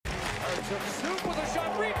Took Soup with a shot,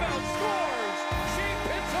 rebound, scores! Shane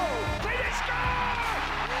Pinto, they score!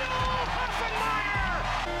 Noel Hoffenmeyer!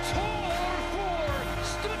 Tor for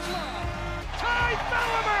Stutzla! Ty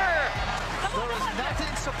Bellimer! There is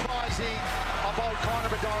nothing surprising about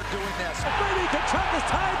Connor Bedard doing this. Brady Tkachuk has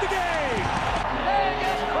tied the game!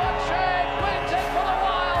 Angus Crookshank wins it for the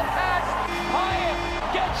Wildcats!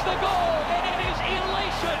 Hyatt gets the goal, and it is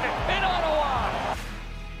elation in Ottawa!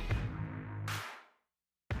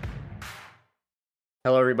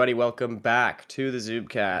 Hello, everybody. Welcome back to the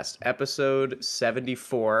Zoobcast, episode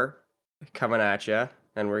 74, coming at you,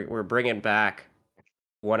 and we're bringing back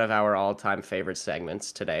one of our all-time favorite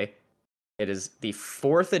segments today. It is the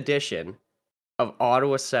 4th edition of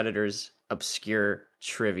Ottawa Senators Obscure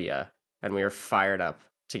Trivia, and we are fired up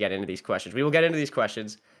to get into these questions. We will get into these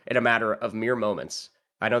questions in a matter of mere moments.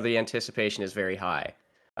 I know the anticipation is very high.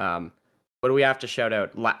 What do we have to shout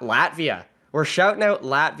out? Latvia. We're shouting out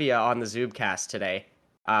Latvia on the Zoobcast today.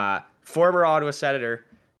 Former Ottawa Senator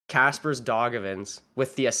Kaspars Daugavins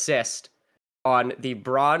with the assist on the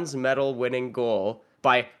bronze medal winning goal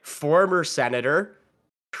by former Senator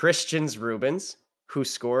Christians Rubens, who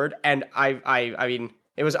scored. And I mean,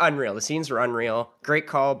 it was unreal. The scenes were unreal. Great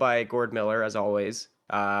call by Gord Miller, as always,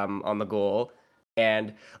 on the goal.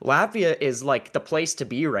 And Latvia is like the place to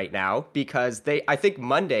be right now because I think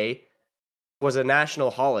Monday was a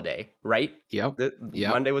national holiday, right? Yep.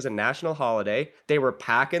 Monday was a national holiday. They were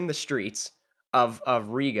packing the streets of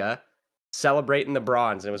Riga, celebrating the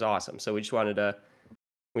bronze, and it was awesome. So we just wanted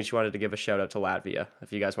to give a shout out to Latvia.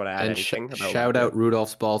 If you guys want to add anything, about shout Latvia. out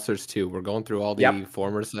Rudolf Balcers too. We're going through all the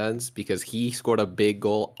former Sens because he scored a big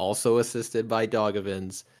goal, also assisted by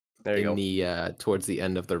Daugavins. There you go. The towards the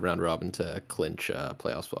end of the round robin to clinch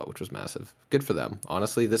playoff spot, which was massive. Good for them.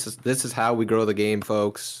 Honestly, this is how we grow the game,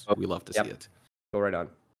 folks. We love to see it. Go right on.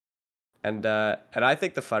 And I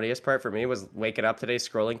think the funniest part for me was waking up today,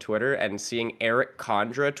 scrolling Twitter, and seeing Eric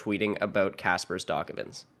Condra tweeting about Kaspars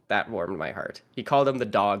Daugavins. That warmed my heart. He called him the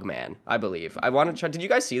dog man, I believe. I want to try. Did you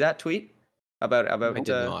guys see that tweet about? I did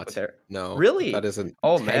not. No. Really? That isn't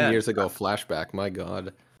 10 years ago flashback. My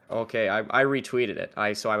God. Okay, I retweeted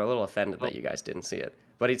it. So I'm a little offended that you guys didn't see it.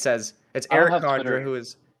 But it says it's Eric Condra who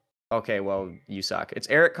is. Okay, well you suck. It's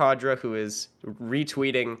Eric Condra who is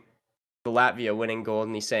retweeting the Latvia winning goal,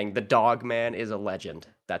 and he's saying the dog man is a legend.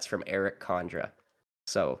 That's from Eric Condra.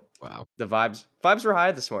 So wow, the vibes were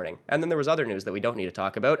high this morning. And then there was other news that we don't need to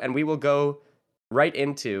talk about, and we will go right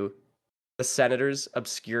into the Senators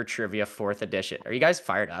Obscure Trivia 4th edition. Are you guys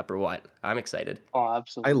fired up or what? I'm excited. Oh,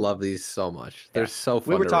 absolutely. I love these so much. They're so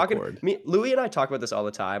fun. We were talking. Record. Louis and I talk about this all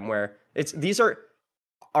the time. Where these are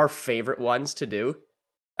our favorite ones to do,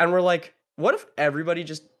 and we're like, what if everybody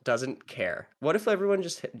just doesn't care? What if everyone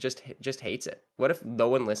just hates it? What if no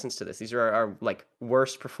one listens to this? These are our like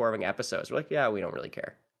worst performing episodes. We're like, yeah, we don't really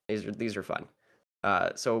care. These are fun.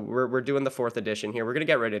 So we're doing the 4th edition here. We're gonna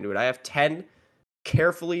get right into it. I have 10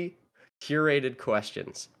 carefully curated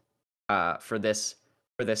questions for this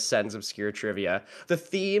Sens Obscure Trivia. The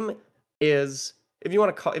theme is, if you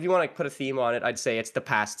want to put a theme on it, I'd say it's the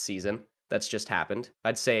past season that's just happened.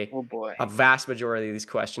 I'd say a vast majority of these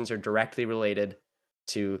questions are directly related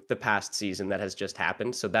to the past season that has just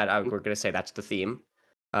happened. So that we're going to say that's the theme.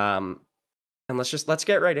 And let's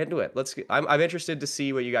get right into it. I'm interested to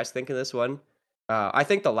see what you guys think of this one. I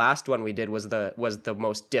think the last one we did was the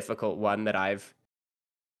most difficult one that I've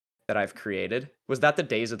created. Was that the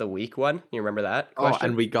days of the week one? You remember that question? Oh,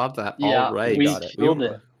 and we got that. Yeah, all right. we got it. killed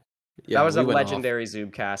it. Yeah, that was a went legendary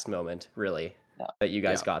Zoobcast moment, really. Yeah. That you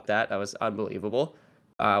guys got that. That was unbelievable.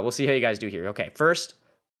 We'll see how you guys do here. Okay, first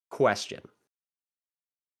question.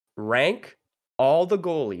 Rank all the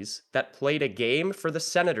goalies that played a game for the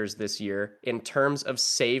Senators this year in terms of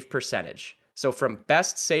save percentage. So from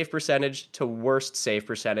best save percentage to worst save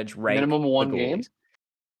percentage, rank minimum one the game. goalies.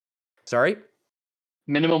 Sorry?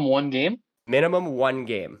 Minimum one game. Minimum one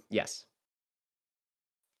game. Yes.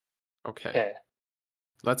 Okay.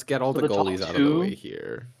 Let's get all So the the top goalies out of the two- way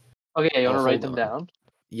here. Okay, you want to write hold them on. down?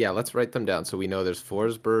 Yeah, let's write them down so we know there's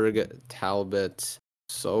Forsberg, Talbot,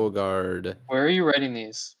 Sogard. Where are you writing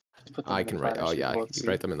these? Put them I in the can write. planner Oh so yeah, we you both see.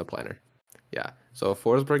 write them in the planner. Yeah. So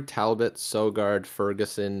Forsberg, Talbot, Sogard,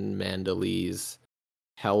 Ferguson, Mandalese,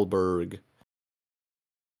 Hellberg.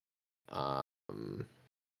 I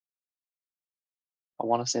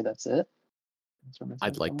want to say that's it.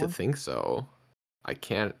 I'd like to think so. I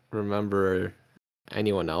can't remember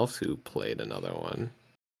anyone else who played another one.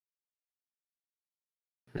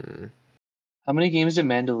 How many games did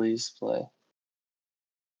Mandalese play?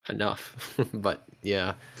 Enough, but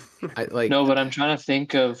yeah, I like No, but I'm trying to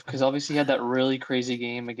think of, because obviously he had that really crazy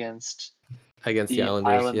game against against the the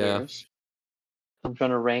Islanders. Yeah, Islanders. I'm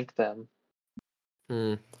trying to rank them.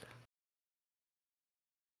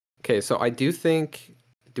 Okay, so I do think.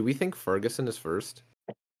 Do we think Ferguson is first?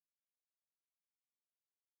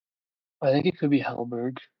 I think it could be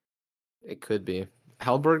Hellberg. It could be.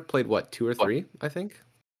 Hellberg played what, 2 or 3? I think.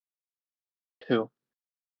 2.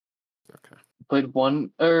 Okay. Played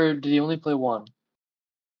 1, or did he only play 1?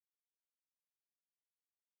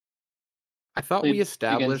 I thought Played we against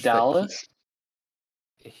established that Dallas.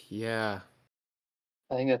 Yeah.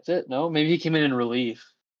 I think that's it. No, maybe he came in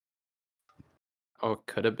relief. Oh, it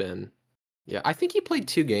could have been. Yeah, I think he played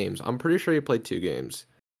 2 games. I'm pretty sure he played 2 games.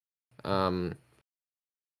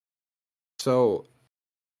 So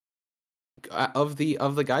of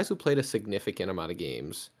the guys who played a significant amount of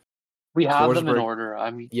games, We have them in Forsberg, order.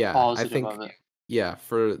 I'm yeah, I positive think of it. yeah,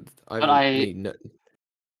 for But I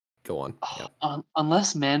go on. Yeah.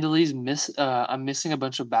 unless Mandalay's I'm missing a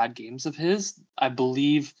bunch of bad games of his. I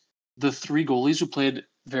believe the 3 goalies who played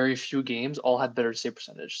very few games all had better save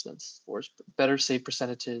percentage than Forsberg. Better save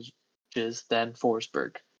percentages than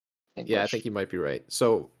Forsberg. Yeah, I think you might be right.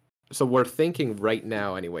 So we're thinking right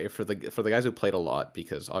now anyway for the guys who played a lot,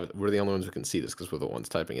 because we're the only ones who can see this because we're the ones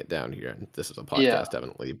typing it down here. And this is a podcast,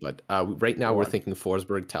 evidently. But right now we're thinking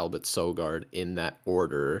Forsberg, Talbot, Sogard in that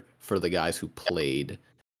order for the guys who played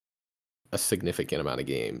a significant amount of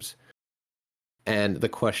games. And the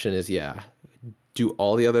question is, do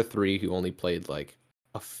all the other 3 who only played like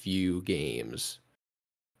a few games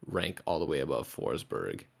rank all the way above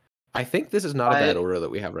Forsberg? I think this is not a bad order that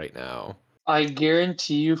we have right now. I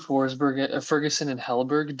guarantee you Forsberg, Ferguson, and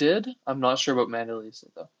Hellberg did. I'm not sure about Mandalay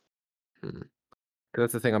though.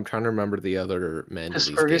 That's the thing. I'm trying to remember the other Mandalay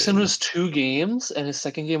games. Ferguson was 2 games, and his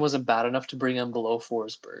second game wasn't bad enough to bring him below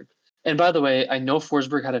Forsberg. And by the way, I know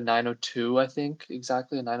Forsberg had a 902, I think,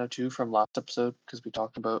 exactly a 902 from last episode, because we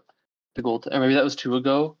talked about the goal. Or maybe that was 2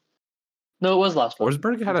 ago. No, it was last one.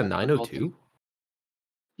 Forsberg had a 902?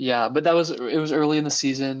 Yeah, but it was early in the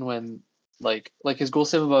season when like his goal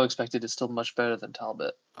save above expected is still much better than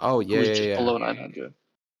Talbot. Oh, Who was just below 900.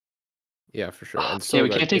 Yeah, for sure. And we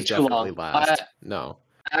can't take is too definitely long. last. No.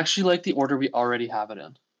 I actually like the order we already have it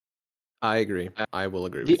in. I agree. I will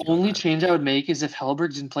agree The with you. only change I would make is if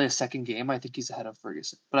Hellberg didn't play a second game, I think he's ahead of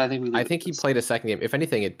Ferguson. But I think he played a second game. If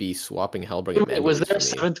anything, it'd be swapping Hellberg and Mandalay. Was there a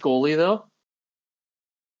 7th goalie though?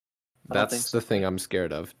 That's the thing I'm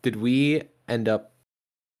scared of. Did we end up?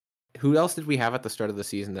 Who else did we have at the start of the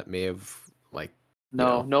season that may have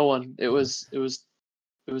No one. It was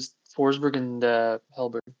Forsberg and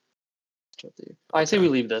Hellberg. I say we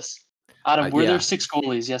leave this. Adam, were there 6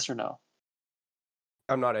 goalies? Yes or no?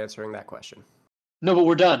 I'm not answering that question. No, but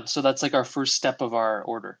we're done. So that's like our first step of our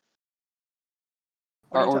order.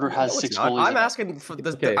 Our order has 6 goalies. I'm asking for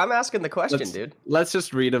I'm asking the question, dude. Let's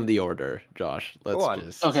just read them the order, Josh. Go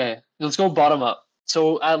on. Okay, let's go bottom up.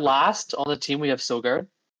 So at last on the team we have Sogard.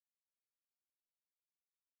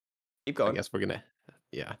 Keep going. I guess we're gonna.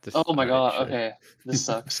 Yeah. Oh my god. Sure. Okay, this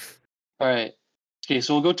sucks. All right. Okay,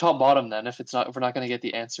 so we'll go top bottom then. If we're not gonna get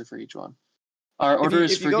the answer for each one. Our order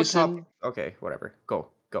is Ferguson. Okay, whatever. Go.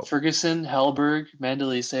 Ferguson, Hellberg,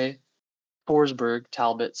 Mandalay, Forsberg,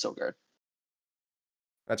 Talbot, Sogard.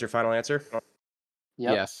 That's your final answer?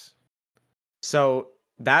 Yep. Yes. So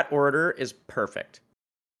that order is perfect.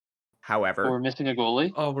 However, we're missing a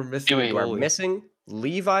goalie. Oh, we're missing a goalie. You are missing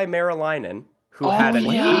Levi Marilainen, who had an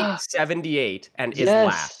 878 and is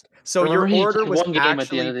last. So your order was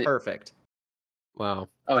actually perfect. Wow.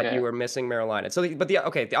 But you were missing Marilainen. So,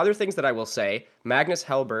 the other things that I will say, Magnus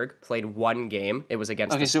Hellberg played 1 game. It was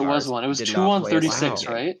against the Stars. So it was 1. It was 2 on 36,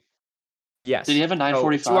 right? Yes. Did he have a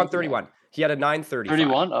 945? 2 on 31. He had a 935.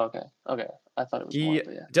 31? Oh, okay. I thought it was 1,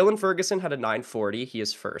 but yeah. Dylan Ferguson had a 940. He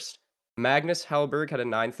is first. Magnus Hellberg had a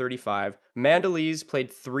 935. Mandalese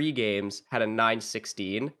played 3 games, had a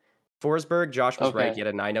 916. Forsberg, Josh was right. He had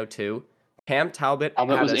a 902. Cam Talbot had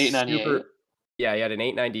was a 898. Yeah, he had an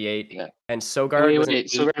 898. Yeah. And Sogard was an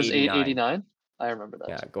 889. I remember that.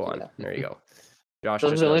 Yeah, go on. Yeah. There you go. Josh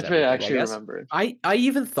those are the only 3 I actually remember. I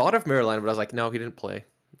even thought of Marilainen, but I was like, no, he didn't play.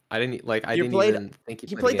 I didn't even think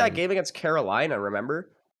he played that game against Carolina, remember?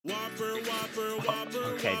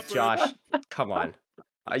 Okay, Josh, come on.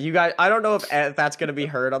 You guys, I don't know if that's going to be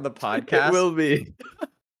heard on the podcast. It will be.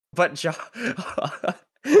 But Josh...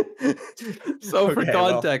 So for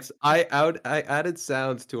context, I added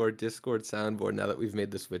sounds to our Discord soundboard now that we've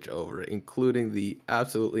made the switch over, including the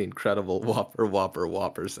absolutely incredible whopper whopper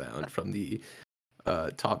whopper sound from the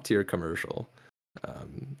top tier commercial.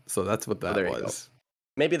 So that's what that was.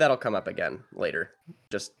 Maybe that'll come up again later.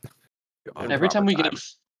 Just every time we get a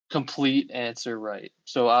complete answer right.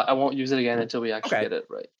 So I won't use it again until we actually get it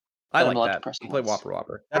right. I I'm like allowed to that. press You play once. Whopper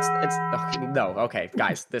Whopper. No, okay,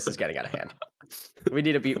 guys, this is getting out of hand. We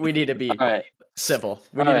need to be All right. civil.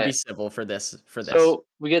 We All need to be right. civil for this. So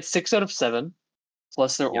we get 6 out of 7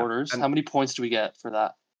 plus their Yeah, orders. and How many points do we get for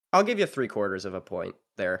that? I'll give you 3/4 of a point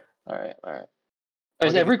there. All right. I'll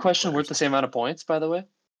Is give you every question worth 3/4. the same amount of points, by the way?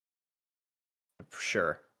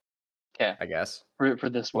 Sure, Okay. I guess. For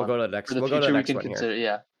this We'll one. go to the next. For the We'll go to the future, we next can one here. consider.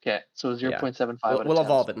 Yeah. Okay. So 0.75 out of We'll 10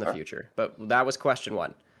 evolve so it in the far. future. But that was question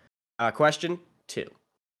 1. Question 2.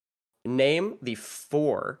 Name the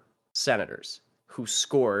 4 Senators who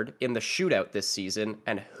scored in the shootout this season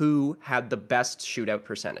and who had the best shootout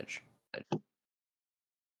percentage.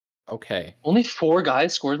 Okay. Only 4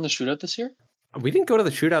 guys scored in the shootout this year? We didn't go to the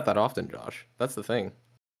shootout that often, Josh. That's the thing.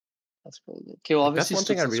 That's crazy. Okay, well, Like, that's obviously one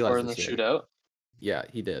thing I Stützle scored realized in the this year. shootout. Yeah,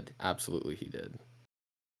 he did. Absolutely, he did.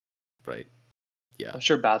 Right. Yeah. I'm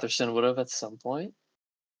sure Batherson would have at some point.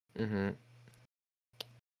 Mm-hmm.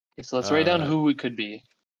 Okay, so let's write down who it could be.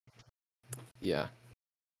 Yeah.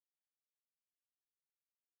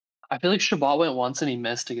 I feel like Shabbat went once and he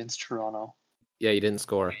missed against Toronto. Yeah, he didn't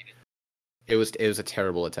score. It was a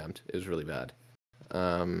terrible attempt. It was really bad.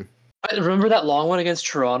 I remember that long one against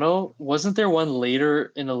Toronto. Wasn't there one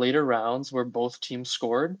later in the later rounds where both teams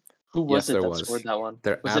scored? Who was Yes, it there that was. scored that one?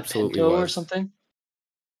 There Was it absolutely Pinto or was. something?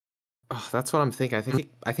 Oh, that's what I'm thinking.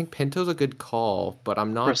 I think Pinto's a good call, but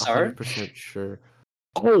I'm not Brassard? 100% sure.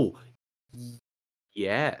 Oh,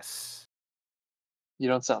 yes. You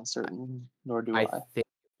don't sound certain, nor do I I. think it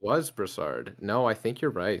was Brassard. No, I think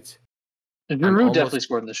you're right. Giroux definitely almost-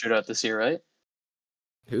 scored in the shootout this year, right?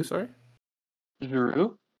 Who, sorry?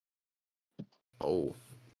 Giroux? Oh,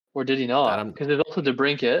 Or did he That not? I'm- Because there's also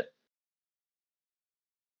DeBrincat.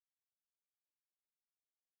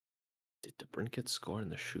 did DeBrincat score in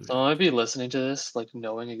the shootout? So I might be listening to this, like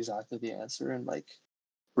knowing exactly the answer and like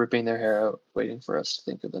ripping their hair out, waiting for us to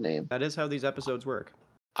think of the name. That is how these episodes work.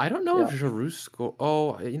 I don't know if Yeah. Giroux scored.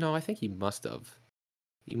 Oh, I think he must have.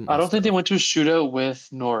 I don't think they went to a shootout with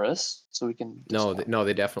Norris, so we can. No, discount.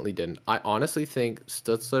 they definitely didn't. I honestly think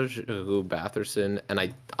Stützle, Giroux, Batherson,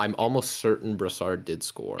 and I'm almost certain Brassard did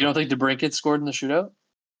score. You don't think DeBrincat scored in the shootout?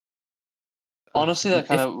 Honestly, that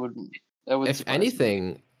kind If- of would. If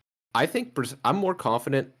anything, I think I'm more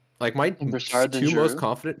confident. Like my In Brassard than two most Giroux?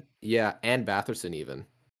 confident, yeah, and Batherson even.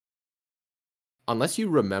 Unless you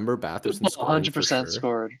remember Batherson scoring 100% for sure.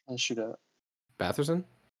 scored in the shootout. Batherson?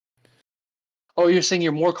 Oh, you're saying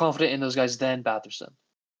you're more confident in those guys than Batherson?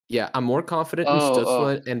 Yeah, I'm more confident in Oh,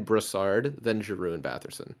 Stützle and Brassard than Giroux and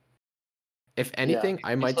Batherson. If anything,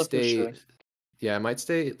 I might Stützle for stay. sure. Yeah, I might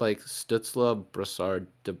stay like Stützle, Brassard,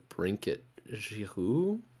 DeBrincat,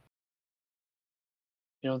 Giroux.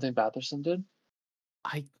 You don't think Batherson did?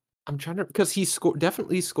 I'm trying to, because he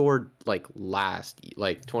definitely scored like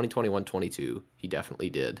 2021-22. He definitely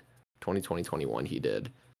did. 2020-21 he did.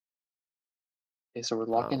 Okay, so we're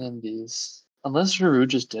locking in these. Unless Giroux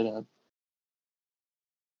just didn't.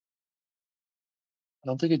 I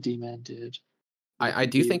don't think a D-man did. I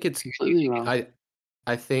do think it's completely wrong.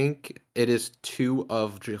 I think it is 2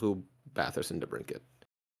 of Giroux, Batherson, DeBrincat.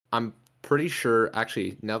 I'm pretty sure,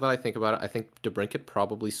 actually, now that I think about it, I think DeBrincat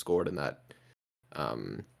probably scored in that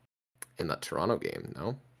Toronto game,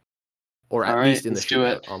 no? Or at least in the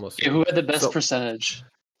shootout, almost. Okay, who had the best percentage?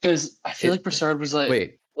 Because I feel like Brassard was like.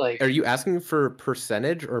 Wait, like are you asking for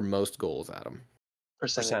percentage or most goals, Adam?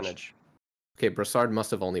 percentage? Okay, Brassard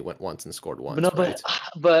must have only went once and scored once. But no, right?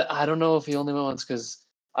 but I don't know if he only went once because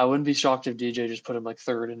I wouldn't be shocked if DJ just put him like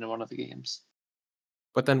third in one of the games.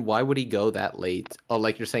 But then why would he go that late? Oh,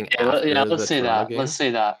 like you're saying Yeah, after let's the say Toronto that. game? Let's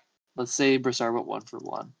say that. Let's say Brassard went 1 for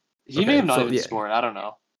 1. He Okay, may have not so even yeah. scored. I don't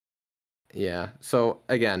know. Yeah. So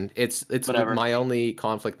again, it's Whatever. my only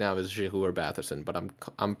conflict now is Giroux or Batherson, but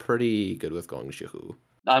I'm pretty good with going Giroux.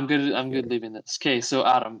 I'm good leaving this. Okay, so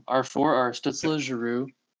Adam, our 4 are Stützle, Giroux,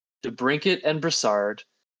 DeBrincat, and Brassard,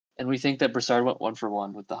 and we think that Brassard went 1 for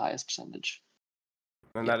 1 with the highest percentage.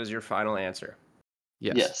 And that is your final answer.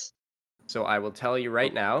 Yes. So I will tell you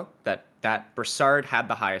right now that Brassard had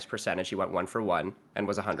the highest percentage. He went 1 for 1 and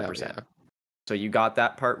was 100%. Yeah. So you got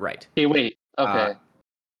that part right. Okay, wait. Okay.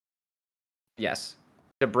 Yes.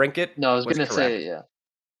 DeBrincat No, I was was going to correct. say, yeah.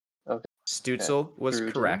 Okay. Stützle was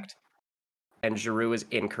Giroux, correct. And Giroux is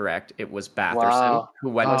incorrect. It was Batherson Wow. who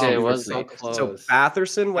went Okay, 2 for was 3. so close. So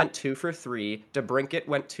Batherson went 2 for 3. DeBrincat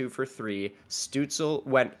went 2 for 3. Stützle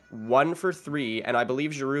went 1 for 3, and I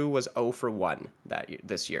believe Giroux was 0 for 1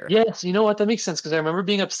 this year. Yes, you know what? That makes sense because I remember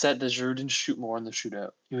being upset that Giroux didn't shoot more in the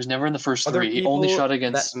shootout. He was never in the first Other 3. He only people shot that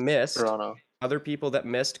against missed. Toronto. Other people that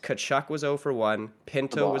missed, Kachuk was 0 for 1,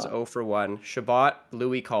 Pinto was Shabbat. 0 for 1, Shabbat,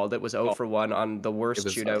 Louis called it, was 0 for 1 on the worst It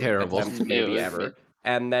was shootout terrible. attempt maybe ever.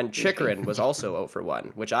 And then Chikrin was also 0 for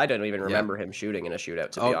 1, which I don't even remember him shooting in a shootout,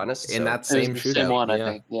 to be honest. In that It same was the shootout. same one, I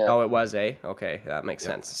think. Yeah. Oh, it was, eh? Okay, that makes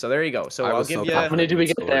sense. So there you go. So I'll give you... How many do we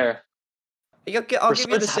get there? I'll give you the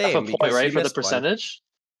half a same, point, because right, you for the missed one. percentage?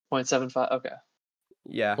 0.75. Okay.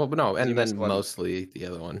 Yeah. Well, but no, 'cause you and then missed one. mostly the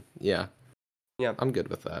other one. Yeah. Yeah. I'm good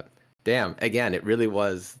with that. Damn. Again, it really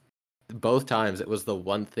was. Both times, it was the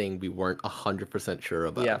one thing we weren't 100% sure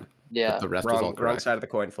about. Yeah. Yeah. But the rest was all Wrong correct. side of the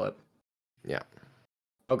coin flip. Yeah.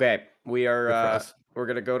 Okay, we Good for are us. we're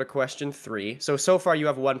gonna go to question 3. So far you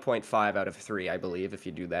have 1.5 out of 3, I believe, if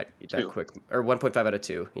you do that Two. quick, or 1.5 out of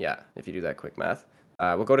 2. Yeah, if you do that quick math.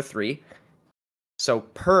 We'll go to 3. So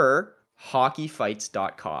per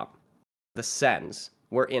hockeyfights.com, the Sens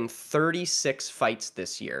were in 36 fights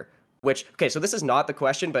this year. Which, okay, so this is not the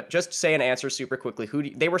question, but just say an answer super quickly.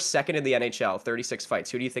 They were second in the NHL, 36 fights.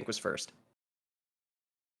 Who do you think was first?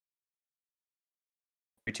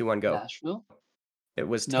 3, 2, 1, go. Nashville? It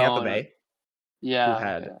was Tampa No. Bay, Yeah. who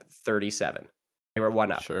had 37. They were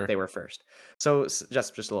one up. Sure. They were first. So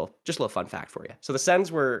just a little fun fact for you. So the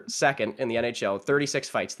Sens were second in the NHL, 36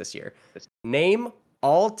 fights this year. Name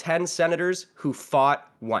all 10 Senators who fought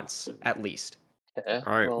once, at least. Okay.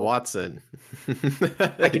 All right, well, Watson.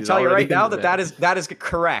 I can tell you right now that is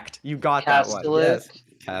correct. You got that one. Kastelik, Yes.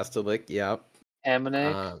 Kastelik, yep.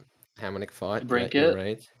 Hamonic, Hamonic fought. Yeah, Brinkett. you're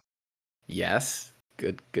right. Yes.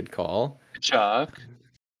 Good call. Kachuk.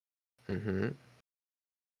 Mm-hmm.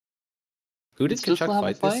 Who did Did Stützle Kachuk have a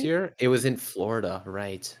fight this fight? year? It was in Florida,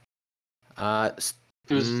 right? It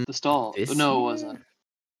was the stall. this No, it year? wasn't.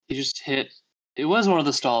 He just hit. It was one of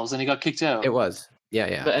the stalls, and he got kicked out. It was. Yeah.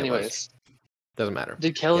 But it was. anyways, Doesn't matter.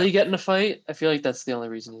 did Kelly get in a fight? I feel like that's the only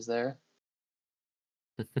reason he's there.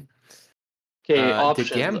 Okay, options.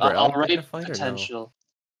 Did Gambrell I'll get in a write fight or no? potential.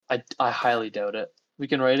 I highly doubt it. We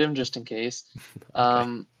can write him just in case.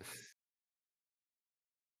 Okay.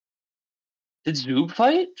 Did Zub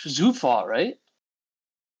fight? Zub fought, right?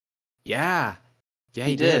 Yeah, He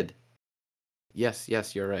he did. did.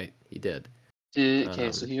 Yes, you're right. He did.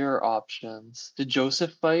 Okay, so here are options. Did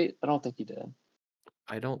Joseph fight? I don't think he did.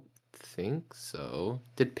 I don't think so.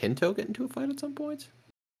 Did Pinto get into a fight at some point?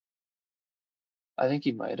 I think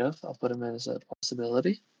he might have. I'll put him in as a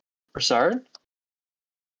possibility. Broussard?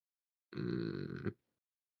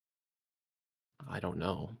 I don't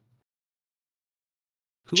know.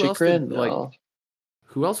 Who Chikrin? No.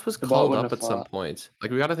 Who else was Chabot called wouldn't up have at some fought. point?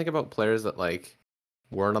 Like, we got to think about players that like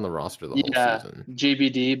weren't on the roster the whole Yeah, season.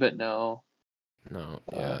 JBD, but no. No,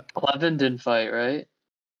 yeah. Clevin didn't fight, right?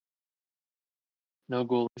 No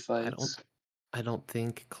goalie fights. I don't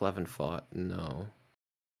think Clevin fought. No.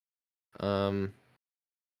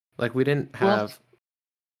 Like we didn't Well- have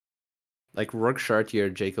like Rourke Chartier,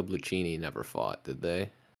 Jacob Lucchini never fought, did they?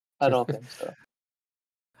 I don't think so.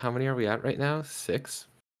 How many are we at right now? 6?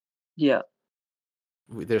 Yeah.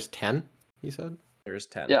 There's 10, you said? There's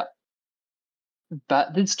 10. Yeah.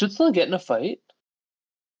 Did Stützle get in a fight?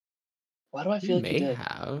 Why do I feel like he may did?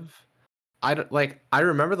 have. I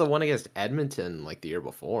remember the one against Edmonton like the year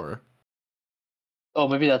before. Oh,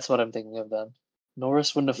 maybe that's what I'm thinking of then.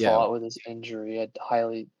 Norris wouldn't have Yeah. fought with his injury. I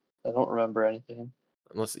don't remember anything.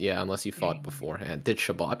 Unless he fought beforehand. Did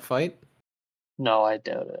Chabot fight? No, I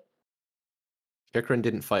doubt it. Chikrin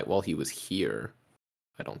didn't fight while he was here.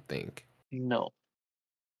 I don't think. No.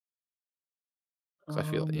 'Cause I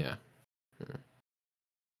feel yeah.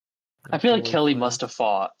 I feel like Kelly must have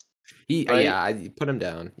fought. right? Yeah, I put him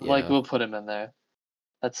down. Yeah. Like we'll put him in there.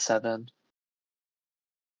 That's 7.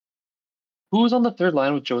 Who was on the third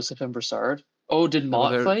line with Joseph and Broussard? Oh, did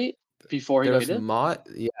Mott fight before he got There's hit? Mott.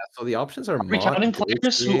 Yeah, so the options are Are we Mott. counting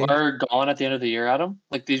players who are gone at the end of the year, Adam?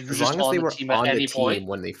 Like they were As just long as on they the were team on at the any team point?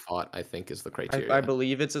 when they fought, I think is the criteria. I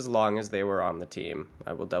believe it's as long as they were on the team.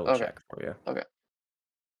 I will double check for you. Okay.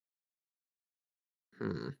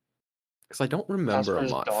 Because I don't remember a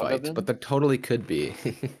Kasper's Mott dog fight, oven? but there totally could be.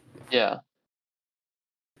 Yeah.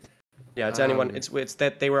 Yeah, it's anyone. It's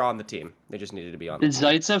that they were on the team. They just needed to be on the Did team.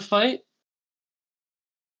 Zaitsev fight?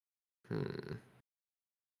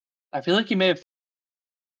 I feel like he may have.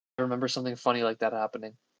 I remember something funny like that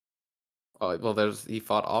happening. Oh well, he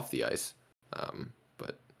fought off the ice,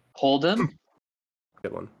 but Holden?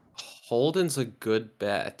 Good one. Holden's a good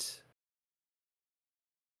bet.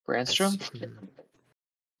 Brandstrom?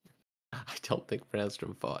 I don't think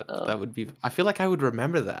Brandstrom fought. Oh. That would be. I feel like I would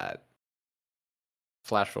remember that.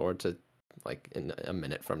 Flash forward to like in a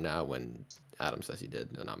minute from now when Adam says he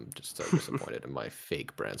did, and I'm just so disappointed in my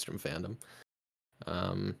fake Brandstrom fandom.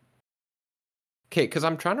 Okay, because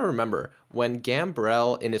I'm trying to remember when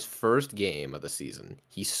Gambrell in his first game of the season,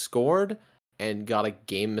 he scored and got a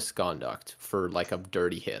game misconduct for like a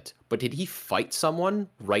dirty hit. But did he fight someone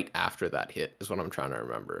right after that hit? Is what I'm trying to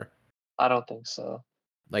remember. I don't think so.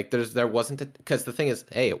 Like there wasn't because the thing is,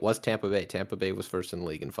 hey, it was Tampa Bay. Tampa Bay was first in the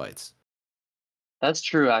league in fights. That's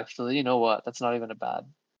true, actually. You know what? That's not even a bad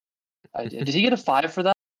idea. Did he get a 5 for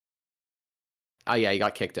that? Oh yeah, he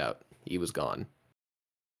got kicked out. He was gone.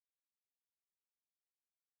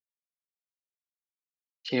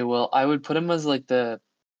 Okay, well, I would put him as like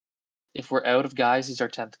if we're out of guys, he's our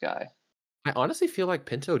 10th guy. I honestly feel like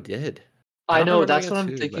Pinto did. I know, remember that's knowing what it I'm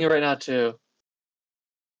too, thinking but- right now too.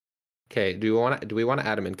 Okay, do we want to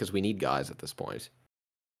add him in because we need guys at this point?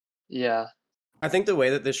 Yeah. I think the way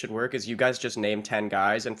that this should work is you guys just name 10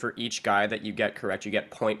 guys, and for each guy that you get correct, you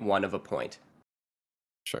get 0.1 of a point.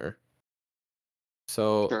 Sure.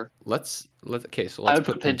 So Sure. let's okay. So I let's would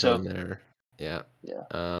put put Pinto Pinto. in there. Yeah. Yeah.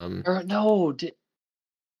 Um. Or no,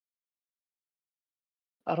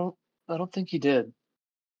 I don't think he did.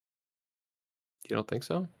 You don't think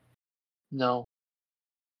so? No.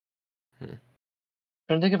 Hmm.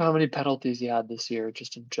 Trying to think of how many penalties he had this year,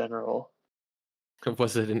 just in general.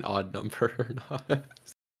 Was it an odd number or not?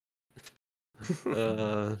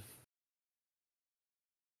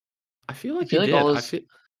 I feel like feel he like did. all I his- feel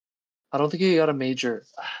I don't think he got a major.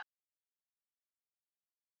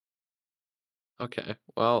 okay.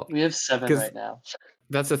 Well, We have 7 'cause- right now.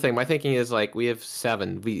 that's the thing. My thinking is like we have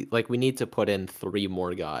 7. We need to put in 3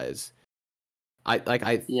 more guys.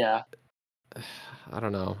 Yeah. I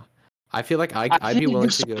don't know. I feel like I'd I be think willing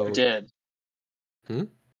to Broussard go. did. Hmm?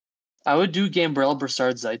 I would do Gambrell,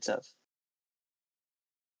 Broussard, Zaitsev.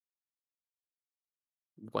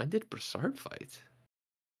 When did Broussard fight?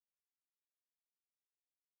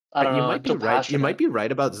 I don't You know. might I'm be so right. You might passionate. be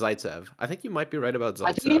right about Zaitsev. I think you might be right about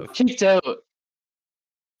I think he got Zaitsev. kicked out.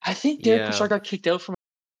 I think Derek Yeah. Broussard got kicked out from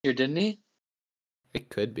here, didn't he? It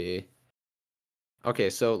could be. Okay,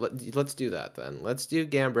 so let's do that then. Let's do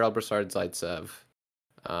Gambrell, Broussard, Zaitsev.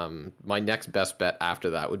 My next best bet after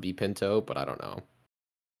that would be Pinto, but I don't know.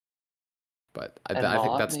 But I think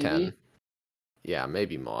Mott, that's maybe? 10. Yeah,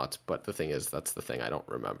 maybe Mott, but the thing is, that's the thing I don't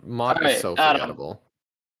remember. Mott Alright, is so Adam. forgettable.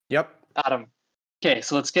 Yep. Adam. Okay,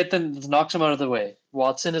 so let's knock some out of the way.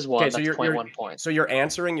 Watson is 1. Okay, so That's you're 0.1 points. so you're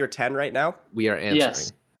answering your 10 right now? We are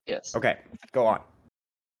answering. Yes. Okay, go on.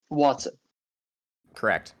 Watson.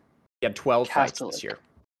 Correct. He had 12 fights this Kastelik. year.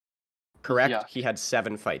 Correct. Yuck. He had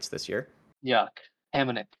 7 fights this year. Yuck.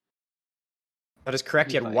 Hamannik. That is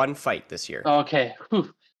correct. He had Fight. 1 fight this year. Okay.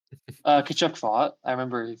 Whew. Kachuk fought. I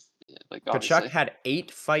remember, obviously. Kachuk had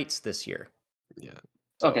 8 fights this year. Yeah.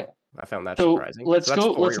 So Okay. I found that So surprising. let's So that's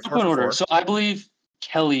go. 4. Let's You're go 4 in for order. 4. So I believe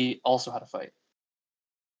Kelly also had a fight.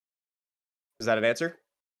 Is that an answer?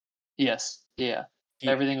 Yes. Yeah. He-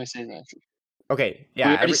 Everything we say is an answer. Okay. We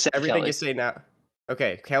Yeah. already said Everything Kelly. you say now.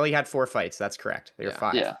 Okay. Kelly had 4 fights. That's correct. You're Yeah.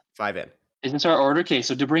 5. Yeah. 5 in. Is this our order? Okay.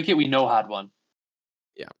 So DeBrincat, we know had one.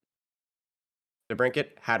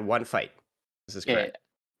 DeBrincat had 1 fight. This is Okay. correct.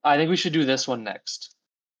 I think we should do this one next.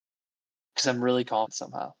 Because I'm really confident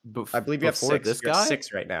somehow. I believe you have Before 6. this You're at guy?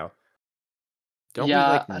 6 right now. Don't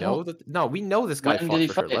Yeah, we like I know don't- that? No, we know this guy When fought did he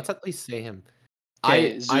for sure. fight? Let's at least say him.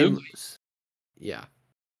 Okay, I'm Zub? yeah.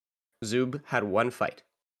 Zub had 1 fight.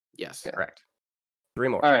 Yes. Okay. Correct. 3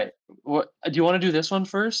 more. All right. What do you want to do this one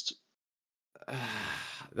first?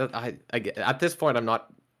 At this point, I'm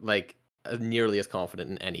not like nearly as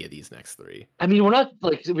confident in any of these next 3. I mean, we're not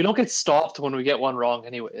like we don't get stopped when we get one wrong,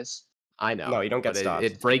 anyways. I know. No, you don't get but stopped.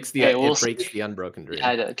 It breaks the Okay, we'll the unbroken dream.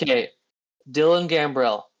 Yeah, okay. Dylan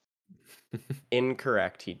Gambrell.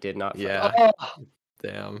 Incorrect. He did not fight. Yeah. Oh.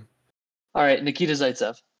 Damn. All right, Nikita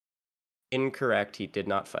Zaitsev. Incorrect. He did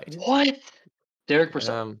not fight. What? Derek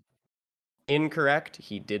Broussard. Incorrect.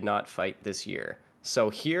 He did not fight this year. So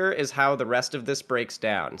here is how the rest of this breaks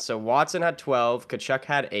down. So Watson had 12, Kachuk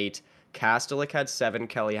had 8, Kastelik had 7,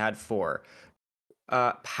 Kelly had 4.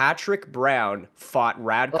 Patrick Brown fought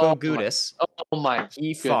Radko Gudas. Oh my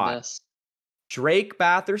He fought. goodness. Drake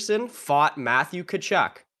Batherson fought Matthew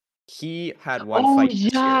Kachuk. He had 1 Oh fight this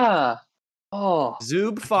year. yeah. Oh.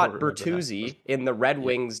 Zub fought remember that. Bertuzzi in the Red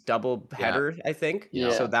Wings double header, I think.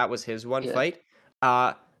 Yeah. So that was his 1 Yeah. fight.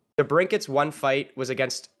 DeBrincat's 1 fight was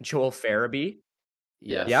against Joel Farabee.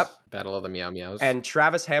 Yes. Yep. Battle of the Meow Meows. And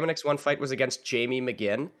Travis Hammonick's 1 fight was against Jamie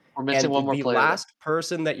McGinn. We're missing And one more the player. last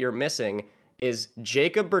person that you're missing is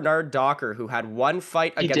Jacob Bernard Docker, who had 1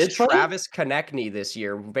 fight He against did fight? Travis Konechny this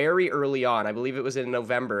year, very early on. I believe it was in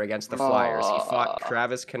November against the Flyers. He fought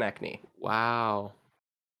Travis Konechny. wow.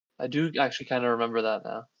 I do actually kind of remember that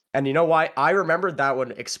now. And you know why? I remembered that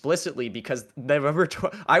one explicitly because November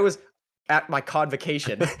at my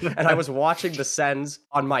convocation and I was watching the Sens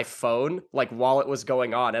on my phone like while it was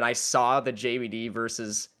going on, and I saw the JBD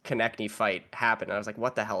versus Konechny fight happen, and I was like,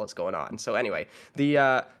 what the hell is going on? So anyway,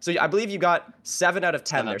 so I believe you got 7 out of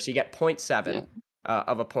 10 there, so you get 0.7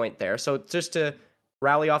 of a point there. So just to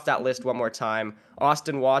rally off that list one more time,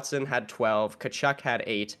 Austin Watson had 12, Kachuk had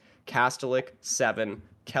 8, Kastelik 7,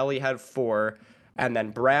 Kelly had 4, and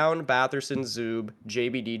then Brown, Batherson, Zub,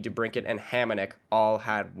 JBD, DeBrincat, and Hamonic all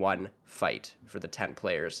had 1 fight for the 10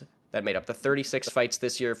 players that made up the 36 fights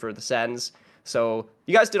this year for the Sens. So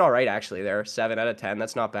you guys did all right, actually, there. 7 out of 10.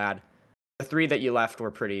 That's not bad. The 3 that you left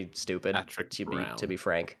were pretty stupid, to be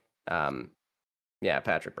frank. Yeah,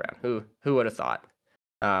 Patrick Brown. Who would have thought?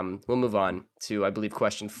 We'll move on to, I believe,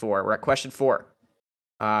 question 4. We're at question 4.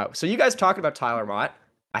 So you guys talking about Tyler Mott.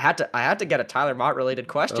 I had to get a Tyler Mott related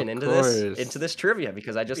question into this trivia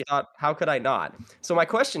because I just thought, how could I not? So my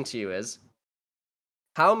question to you is,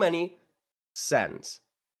 how many Sens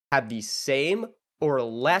had the same or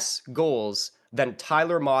less goals than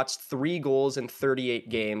Tyler Mott's 3 goals in 38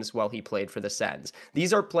 games while he played for the Sens?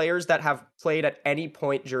 These are players that have played at any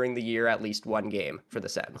point during the year at least 1 game for the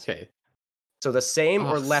Sens. Okay. So the same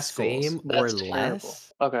or less same goals. or That's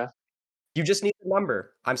less? terrible. Okay. You just need the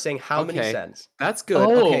number. I'm saying how many Sens. That's good.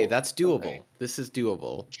 Okay, Oh, that's doable. okay. This is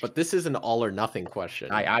doable. But this is an all or nothing question.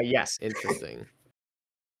 Yes. Interesting.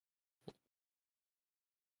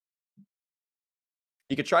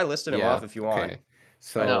 You could try listing them off if you want. Okay.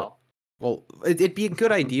 So, No. well, it'd be a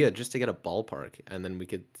good idea just to get a ballpark, and then we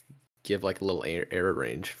could give like a little error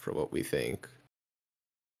range for what we think.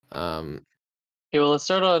 Okay, well, let's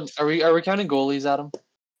start on. Are we counting goalies, Adam?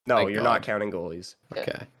 No, Thank you're God. not counting goalies.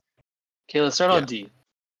 Okay. Okay, let's start Yeah. on D.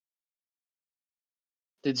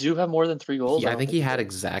 Did Zub have more than 3 goals? Yeah, I think he had did.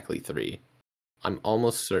 exactly 3. I'm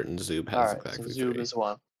almost certain Zub has All right, exactly so Zub 3. is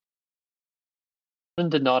 1. Holden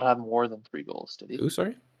did not have more than 3 goals, did he? Who,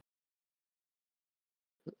 sorry?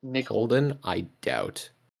 Nick Holden. Holden, I doubt.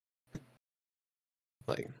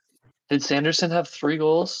 Like, Did Sanderson have 3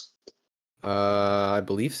 goals? I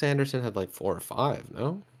believe Sanderson had like 4 or 5,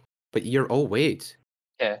 no? But oh wait.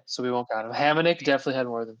 Okay, so we won't count him. Hamonic definitely had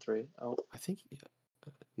more than 3. Oh, I think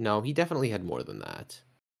no, he definitely had more than that.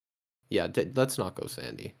 Yeah, let's not go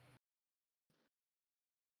Sandy.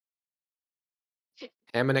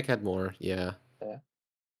 Hamonic had more, yeah. Yeah.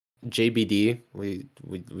 JBD,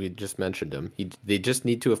 we just mentioned him. They just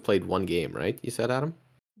need to have played 1 game, right? You said, Adam?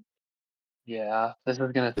 yeah. This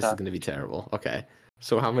is gonna be terrible. Okay.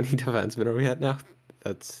 So how many defensemen are we at now?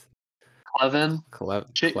 That's Clevin,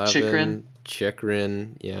 Clevin,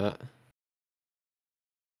 Chikrin, yeah.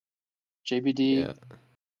 JBD.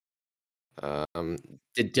 Yeah.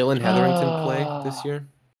 Did Dylan Hetherington play this year?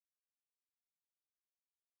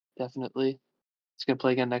 Definitely. He's gonna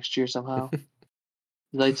play again next year somehow.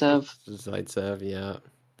 Zaitsev, yeah.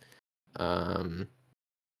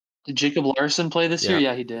 Did Jacob Larson play this year?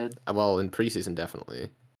 Yeah. Yeah, he did. Well, in preseason, definitely.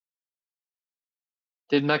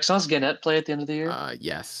 Did Maxence Gannett play at the end of the year?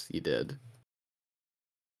 Yes, he did.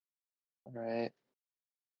 All right.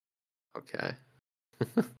 Okay.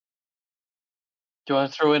 Do you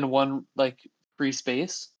want to throw in one free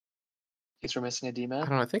space in case we're missing a I D-man? don't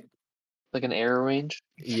know. I think Like an error range?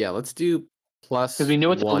 yeah. Let's do plus 'Cause we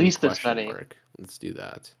know it's at 1 least this question many. mark. Let's do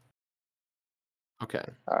that. Okay.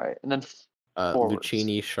 All right, and then forwards.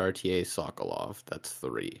 Lucchini, Chartier, Sokolov. That's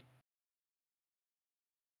 3.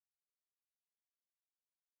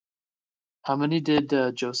 How many did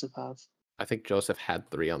Joseph have? I think Joseph had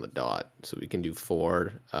 3 on the dot, so we can do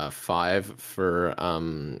 4. 5 for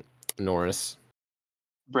Norris.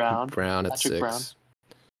 Brown. Brown at Patrick 6. Brown.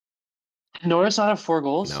 Did Norris not have 4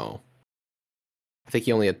 goals? No. I think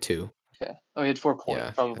he only had 2. Okay. Oh, he had 4 points,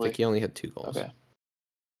 Yeah, probably. I think he only had 2 goals. Okay.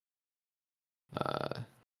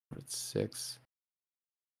 We're at 6.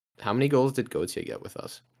 How many goals did Gauthier get with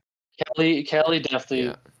us? Kelly definitely.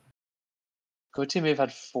 Yeah. Gauthier may have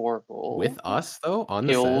had 4 goals. With us though, on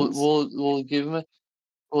the Okay, Sens? we'll give him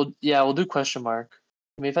we'll do question mark.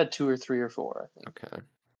 He may have had 2 or 3 or 4, I think. Okay.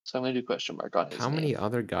 So I'm gonna do question mark on his How many name.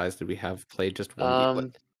 other guys did we have played just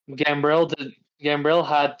 1 game? Gambrell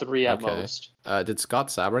had 3 at Okay. most. Did Scott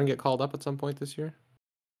Sabrin get called up at some point this year?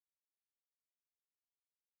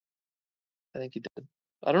 I think he did.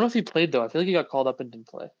 I don't know if he played though. I feel like he got called up and didn't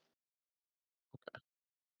play. Okay.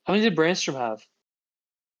 How many did Brandstrom have?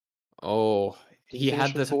 Oh, Did he he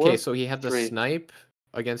had finish this. with Okay, 4? so he had the 3. snipe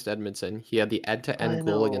against Edmonton. He had the end-to-end I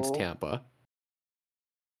goal against know. Tampa.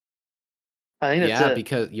 I think that's it.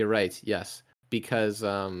 Because you're right. Yes, because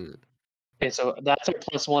Okay, so that's our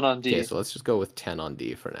 +1 on D. Okay, so let's just go with 10 on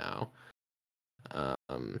D for now.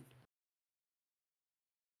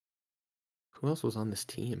 Who else was on this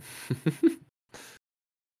team?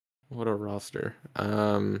 What a roster.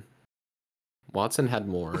 Watson had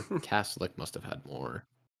more. Kastelic must have had more.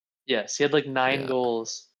 Yes, he had like 9 Yeah.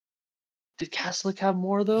 goals. Did Kastelic have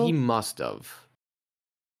more though? He must have.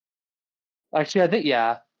 Actually, I think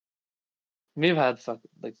yeah. He may have had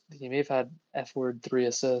he may have had F word 3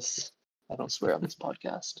 assists. I don't swear on this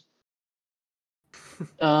podcast.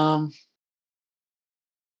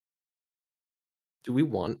 Do we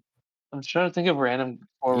want? I'm trying to think of random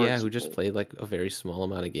forwards. Yeah, who just played like a very small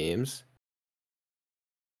amount of games.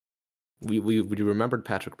 We remembered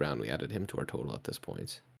Patrick Brown. We added him to our total at this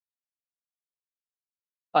point.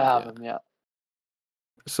 I have him, yeah.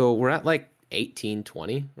 So we're at like 18,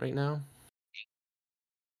 20 right now.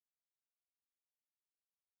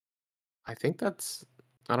 I think that's.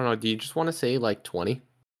 I don't know. Do you just want to say like 20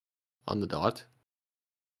 on the dot?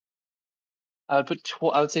 I would put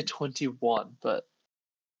I would say 21, but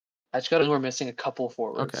I just got to know we're missing a couple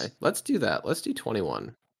forwards. Okay, let's do that. Let's do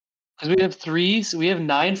 21. Because we have 3, so we have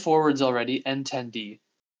 9 forwards already and 10D.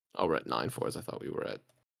 Oh, we're at 9 fours. I thought we were at.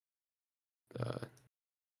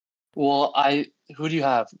 Well, who do you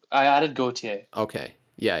have? I added Gauthier. Okay.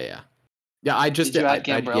 Yeah. I just Did you add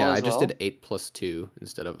I Gambrell I as just well? did 8 plus 2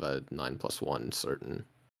 instead of a 9 plus 1 certain.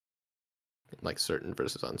 Like certain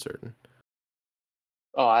versus uncertain.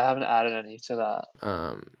 Oh, I haven't added any to that.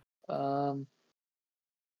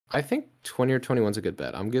 I think 20 or 21 is a good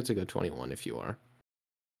bet. I'm good to go 21 if you are.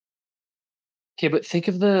 Okay, but think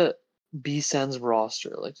of the B Sens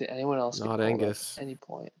roster. Like, did anyone else get Not called up Angus. at any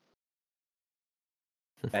point?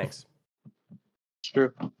 Thanks.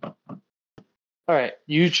 True. All right,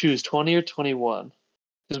 you choose 20 or 21.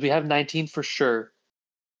 Because we have 19 for sure.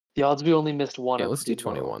 The odds we only missed one. Yeah, let's do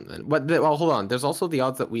 21 then. But well, hold on. There's also the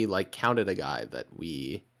odds that we like counted a guy that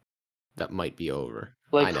might be over.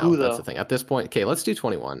 Like I know who, that's though? the thing. At this point, okay, let's do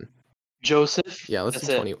 21. Joseph. Yeah, let's That's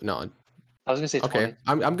do 20. it. No, I was gonna say 20. okay.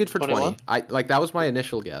 I'm good for 21? 20. I like that was my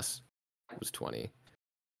initial guess. It was 20.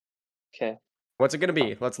 Okay. What's it gonna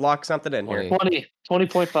be? Let's lock something in here. 20.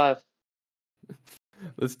 20.5.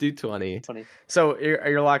 Let's do 20. 20. So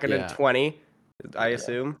you're locking in Yeah. 20, I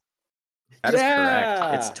assume. That is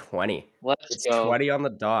correct. It's 20. Let's It's go. 20 on the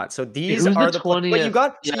dot. So these who's are the the but you 20th?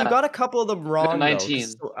 got Yeah. you got a couple of them wrong though. 19.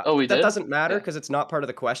 So, Oh, we that did? doesn't matter Okay. because it's not part of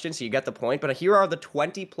the question, so you get the point. But here are the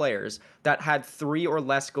 20 players that had 3 or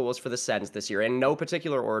less goals for the Sens this year in no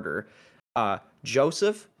particular order.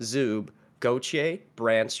 Joseph, Zub, Gauthier,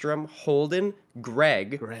 Brandstrom, Holden,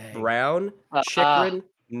 Greg. Brown, Chikrin,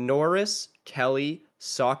 Norris, Kelly,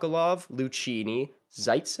 Sokolov, Lucchini,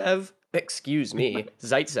 Zaitsev,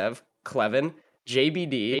 Clevin,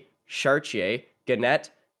 JBD, Chartier, Gannett,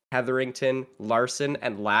 Hetherington, Larson,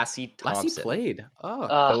 and Lassie Thompson. Lassie played.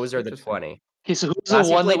 Oh, Those are the interesting. 20. Okay, so who's Lassie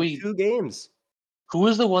the one played that we 2 games. Who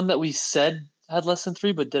was the one that we said had less than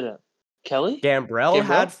 3 but didn't? Kelly? Gambrell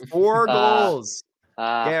had 4 goals.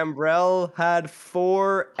 Gambrell had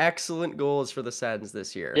 4 excellent goals for the Sens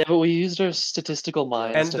this year. Yeah, but we used our statistical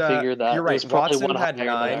minds to figure that you're right. there's probably Watson one had higher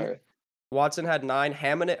than 9. ours. Watson had 9.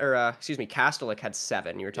 Kastelic had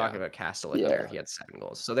 7. You were talking about Kastelic there. He had 7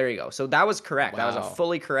 goals. So there you go. So that was correct. That was a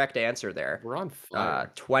fully correct answer there. We're on fire.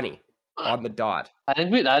 20 on the dot. I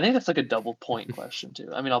think that's like a double point question too.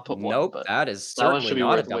 I mean, I'll put one. Nope, But that is that one certainly should be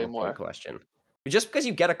not a worth way double more. point question. Just because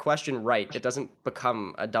you get a question right, it doesn't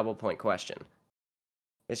become a double point question.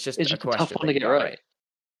 It's just a question. A tough one to that you get got right.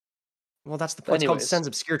 Well, that's the point. It's called Sens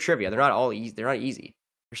Obscure Trivia. They're not all easy. They're not easy.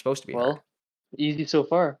 They're supposed to be hard. Easy so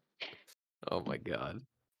far. Oh my god.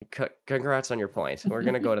 Congrats on your point. We're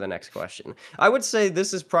going to go to the next question. I would say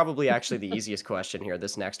this is probably actually the easiest question here,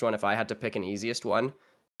 this next one, if I had to pick an easiest one.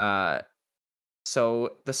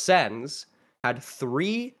 So the Sens had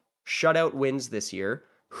 3 shutout wins this year.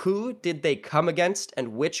 Who did they come against,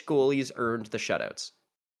 and which goalies earned the shutouts?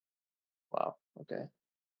 Wow. Okay.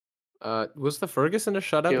 Was the Ferguson a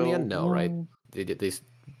shutout in the end? No, right?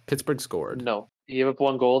 Pittsburgh scored. No, he gave up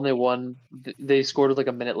 1 goal and they won. They scored with like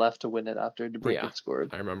a minute left to win it after DeBrincat scored.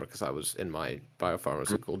 I remember because I was in my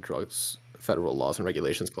biopharmaceutical drugs, federal laws and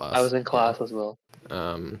regulations class. I was in class as well.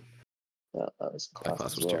 Yeah, I was in class. That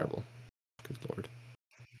class was terrible. Good lord.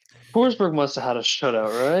 Forsberg must have had a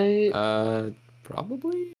shutout, right?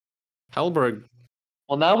 Probably. Hellberg.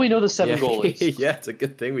 Well, now we know the 7 goalies. Yeah, it's a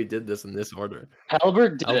good thing we did this in this order.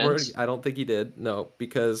 Hellberg didn't. I don't think he did. No,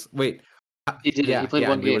 because wait. He did. Yeah, he played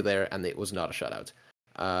 1 game. We were there, and it was not a shutout.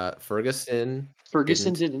 Ferguson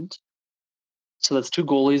didn't. So that's 2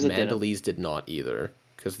 goalies that didn't. Mandalese did not either,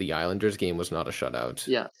 because the Islanders game was not a shutout.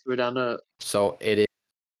 Yeah, so we're down to. So it is.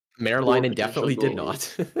 Marilyn potential definitely did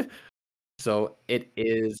goalies. not. So it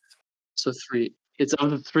is. So 3. It's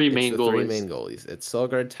of the three It's main the goalies. three main goalies. It's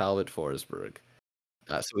Sogard, Talbot, Forsberg.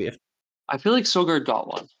 So we have, I feel like Sogard got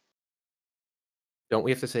one. don't we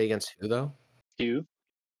have to say against who though? You?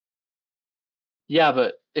 Yeah,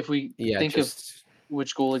 but if we Yeah, think of just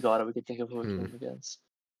which goalie got it, we could think of who it came against.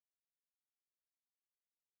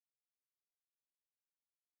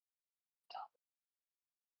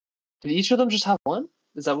 Did each of them just have one?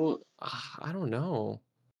 Is that what? I don't know.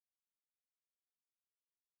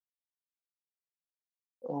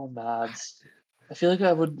 Oh, Mads. I feel like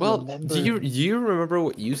I would Well, remember. do you remember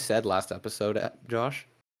what you said last episode, Josh?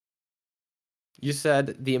 You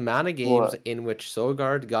said the amount of games What? in which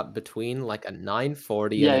Sogard got between like a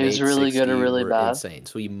 940 Yeah, and an he was really good or 860 really were bad. insane.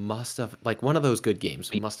 So he must have, like, one of those good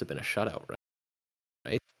games must have been a shutout, right?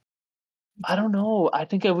 I don't know. I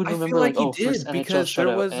think I would I remember feel like he first did NHL because there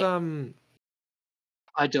shutout. was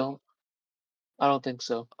I don't think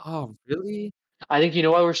so. oh really? I think you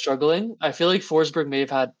know why we're struggling? I feel like Forsberg may have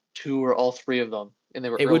had two or all three of them, and they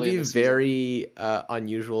were It would early in be the season. very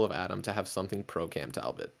unusual of Adam to have something pro Cam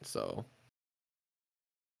Talbot. So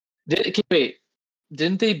Wait,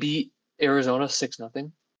 didn't they beat Arizona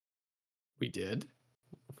 6-0? we did.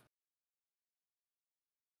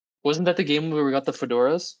 Wasn't that the game where we got the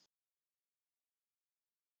fedoras?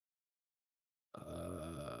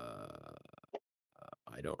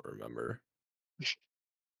 I don't remember.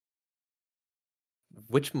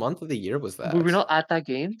 Which month of the year was that? Were we not at that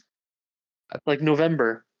game? Like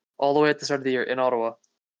November, all the way at the start of the year in Ottawa.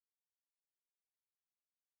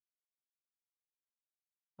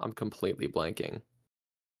 I'm completely blanking.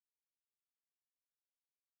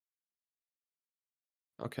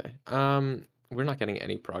 Okay. We're not getting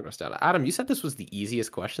any progress data. Adam, you said this was the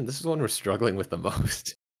easiest question. This is one we're struggling with the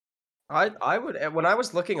most. I would, when I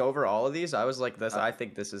was looking over all of these, I was like, this. I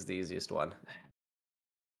think this is the easiest one.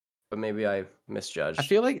 But maybe I misjudged. I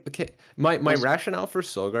feel like my rationale for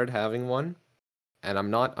Sogard having one, and I'm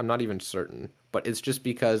not even certain, but it's just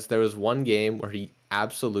because there was one game where he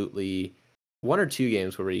absolutely, one or two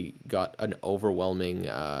games where he got an overwhelming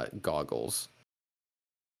goggles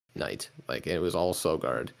night. Like it was all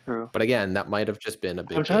Sogard. True. But again, that might have just been a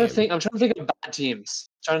big I'm trying game. to think of bad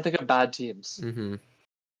teams. Mm-hmm.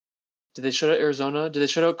 Did they shut out Arizona? Did they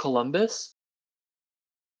shut out Columbus?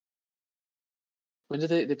 When did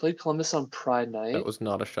they played Columbus on Pride Night? That was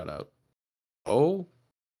not a shutout. Oh.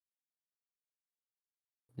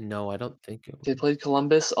 No, I don't think it was. They played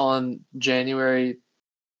Columbus on January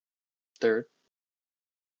 3rd.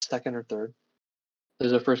 2nd or 3rd. It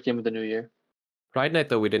was their first game of the new year. Pride night,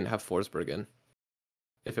 though, we didn't have Forsberg in.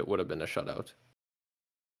 If it would have been a shutout.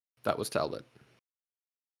 That was Talbot.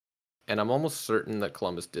 And I'm almost certain that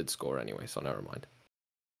Columbus did score anyway, so never mind.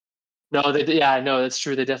 No, they did. Yeah, I know that's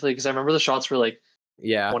true. They definitely, because I remember the shots were like,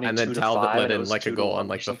 yeah, and then 22 to Talbot 5, let and it in was like a 2 to goal 1 on or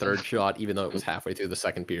like the something. third shot, even though it was halfway through the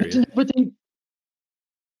second period.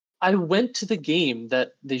 I went to the game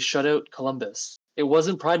that they shut out Columbus. It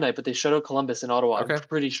wasn't Pride Night, but they shut out Columbus in Ottawa. Okay. I'm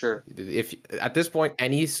pretty sure. If at this point,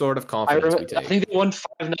 any sort of confidence we take. I think they won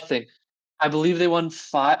 5-0. I believe they won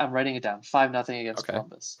 5. I'm writing it down. 5-0 against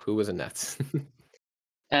Columbus. Who was in nets?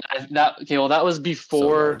 And that was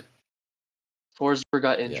before Forsberg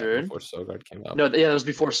got injured. Yeah, before Sogard came out. No, yeah, that was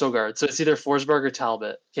before Sogard. So it's either Forsberg or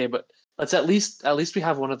Talbot. Okay, but let's at least we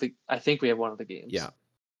have one of the. I think we have one of the games. Yeah.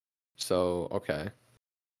 So okay.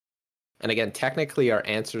 And again, technically, our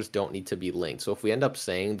answers don't need to be linked. So if we end up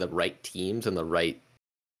saying the right teams and the right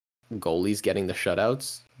goalies getting the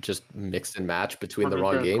shutouts, just mixed and matched between the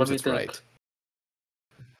wrong games, it's right.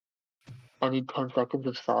 I need 10 seconds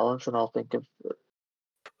of silence, and I'll think of it.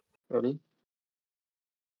 Ready?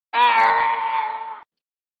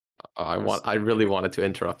 I really wanted to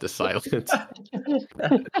interrupt the silence.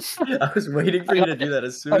 I was waiting for you to do that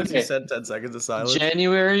as soon as you said 10 seconds of silence.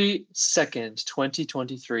 January 2nd,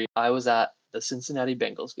 2023, I was at the Cincinnati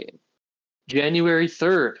Bengals game. January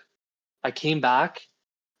 3rd, I came back.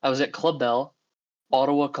 I was at Club Bell,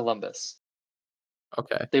 Ottawa, Columbus.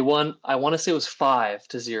 Okay. They won, I want to say it was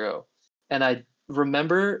 5-0. And I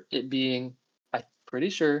remember it being, I'm pretty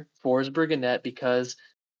sure, Forsberg and net because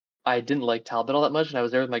I didn't like Talbot all that much, and I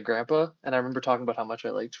was there with my grandpa, and I remember talking about how much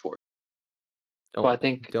I liked Forsberg. So I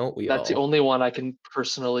think that's the only one I can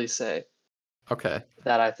personally say. Okay.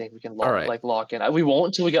 That I think we can lock in. We won't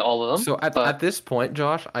until we get all of them. So at this point,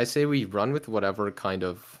 Josh, I say we run with whatever kind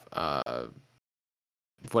of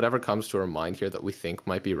whatever comes to our mind here that we think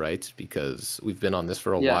might be right, because we've been on this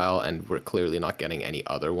for a while and we're clearly not getting any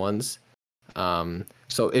other ones.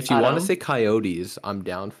 So if you want to say Coyotes, I'm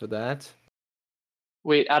down for that.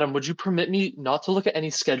 Wait, Adam, would you permit me not to look at any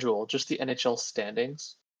schedule, just the NHL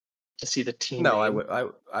standings, to see the team? No,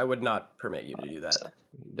 name? I would not permit you to do that.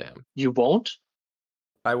 Damn. You won't?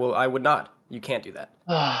 I would not. You can't do that.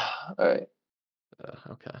 All right.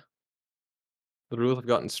 Okay. The rules have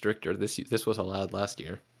gotten stricter. This was allowed last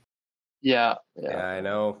year. Yeah. Yeah, I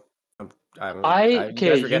know. You Okay, guys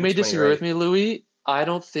were you getting may too many disagree right. with me, Louis. I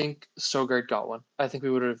don't think Sogard got one. I think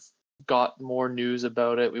we would have got more news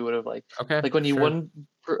about it. We would have like when he sure. won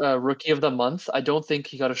Rookie of the Month. I don't think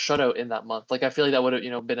he got a shutout in that month. Like I feel like that would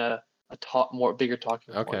have been a bigger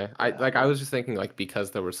talking point. Okay, I was just thinking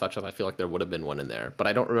because there was such a, I feel like there would have been one in there, but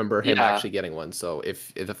I don't remember him actually getting one. So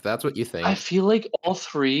if that's what you think, I feel like all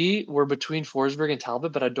three were between Forsberg and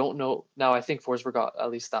Talbot, but I don't know. Now I think Forsberg got at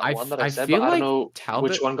least that one that I said, feel but I like don't know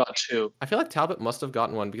Talbot, which one got two. I feel like Talbot must have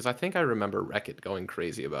gotten one because I think I remember Reckitt going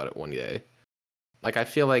crazy about it one day. Like I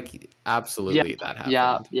feel like absolutely that happened.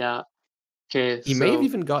 Yeah. Okay, He may have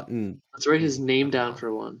even gotten. let's write his I name don't down know.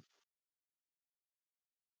 for one.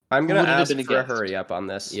 I'm Who gonna would it have ask been for a against? hurry up on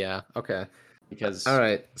this. Yeah. Okay. Because all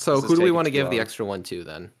right. So this is who do we taking want to too give the long. extra one to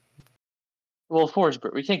then? Well,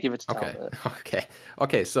 Forsberg. We can't give it to Okay. Talbot.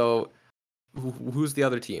 Okay. So who's the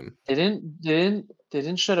other team? They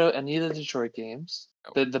didn't shut out any of the Detroit games.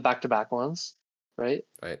 No. The back-to-back ones, right?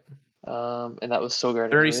 Right. And that was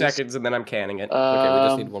Sogard. 30 seconds and then I'm canning it. Okay, we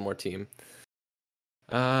just need one more team.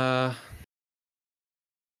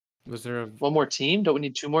 Was there one more team? Don't we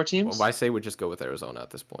need two more teams? Well, I say we just go with Arizona at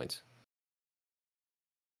this point.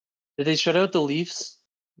 Did they shut out the Leafs?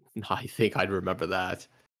 No, I think I'd remember that.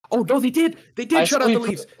 Oh no, they did. They did shut out the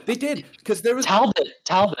Leafs. They did because there was Talbot.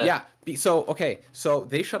 Yeah. So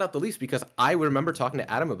they shut out the Leafs because I remember talking to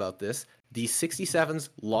Adam about this. The 67s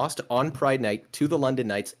lost on Pride Night to the London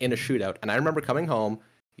Knights in a shootout, and I remember coming home,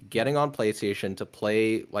 getting on PlayStation to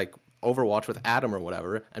play like Overwatch with Adam or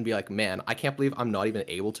whatever, and be like, man, I can't believe I'm not even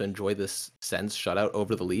able to enjoy this Sens shutout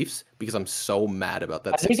over the Leafs because I'm so mad about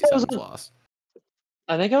that 67s loss.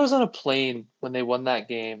 I think I was on a plane when they won that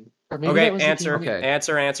game. Or maybe Okay, that was answer. the game. Okay.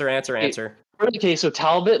 Answer. Okay, so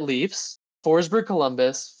Talbot Leafs, Forsberg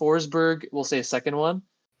Columbus, Forsberg, we'll say a second one.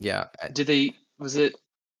 Yeah. Was it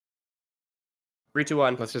 3, 2,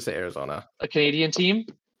 1. Let's just say Arizona. a Canadian team?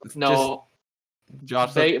 No.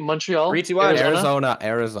 Josh, Montreal? 3, 2, 1. Arizona.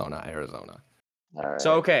 All right.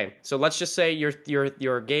 So okay, so let's just say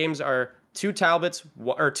your games are 2 Talbots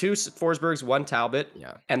or 2 Forsbergs, 1 Talbot.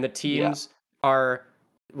 Yeah. And the teams are,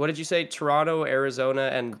 what did you say? Toronto, Arizona,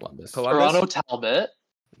 and Columbus. Toronto Talbot.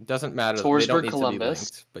 Doesn't matter. Forsberg, they don't need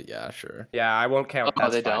Columbus. To be linked, but yeah, sure. Yeah, I won't count. Oh,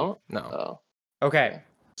 That's they fine. don't? No. Oh. Okay.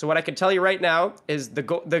 So what I can tell you right now is the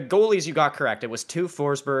goalies you got correct. It was 2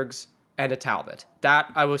 Forsbergs and a Talbot.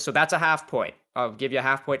 So that's a half point. I'll give you a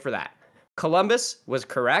half point for that. Columbus was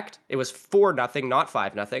correct. It was 4-0, not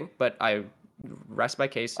 5-0, but I rest my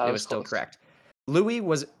case. It was still correct. Louis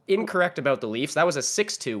was incorrect about the Leafs. That was a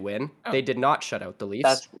 6-2 win. Oh. They did not shut out the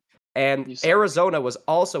Leafs. And Arizona was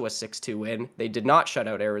also a 6-2 win. They did not shut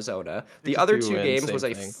out Arizona. The other 2 games was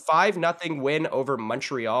a 5-0 win over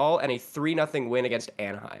Montreal and a 3-0 win against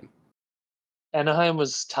Anaheim. Anaheim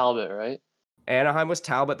was Talbot, right? Anaheim was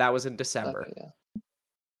Talbot. That was in December. Okay, yeah.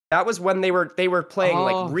 That was when they were playing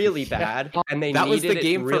like really bad, and they that needed was the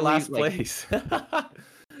game really, for last like, place.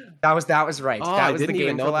 That was right. Oh, that was the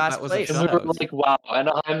game for last place. We were like, wow,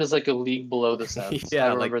 Anaheim is like a league below the Sens. Yeah,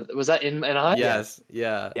 I remember. Was that in Anaheim? Yes.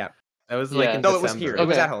 Yeah. That was like in No, December. it was here. It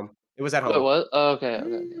was at home. It was at home. It was? Oh, okay.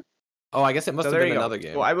 Oh, I guess it must have been another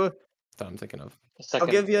game. Well, that I'm thinking of. Second,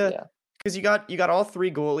 I'll give you, because you got all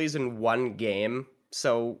 3 goalies in one game,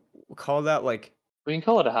 so we'll call that like. We can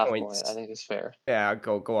call it a half points. point. I think it's fair. Yeah,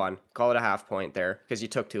 go on. Call it a half point there, because you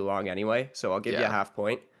took too long anyway. So I'll give you a half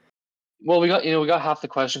point. Well, we got half the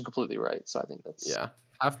question completely right, so I think that's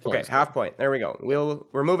half point. Okay, half point. There we go.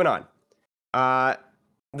 We're moving on.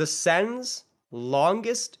 The Sens'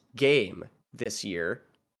 longest game this year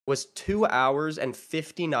was 2 hours and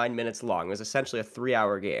 59 minutes long. It was essentially a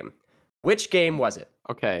 3-hour game. Which game was it?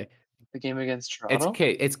 Okay. The game against Toronto?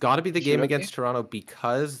 It's got to be the game against Toronto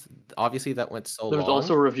because obviously that went so long. There was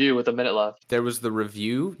also a review with a minute left. There was the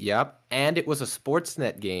review, yep. And it was a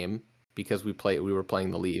Sportsnet game because we were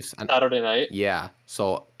playing the Leafs. And, Saturday night? Yeah.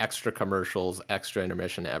 So extra commercials, extra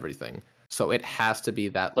intermission, everything. So it has to be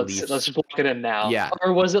that Leafs. Let's just look at it now. Yeah.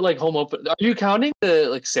 Or was it like home open? Are you counting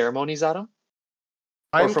the ceremonies, Adam?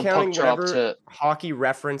 I'm counting whatever Hockey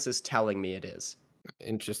Reference is telling me it is.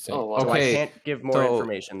 Interesting. Oh, wow. So I can't give more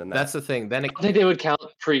information than that. That's the thing. Then I think they would count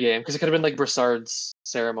pregame because it could have been like Brassard's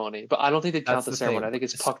ceremony, but I don't think they'd count the ceremony. I think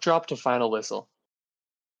it's puck drop to final whistle.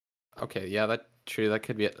 Okay, yeah, that's true. That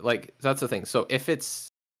could be it. Like that's the thing. So if it's,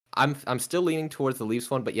 I'm still leaning towards the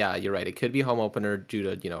Leafs one, but yeah, you're right. It could be home opener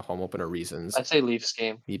due to home opener reasons. I'd say Leafs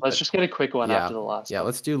game. Let's just get a quick one after the last. Yeah,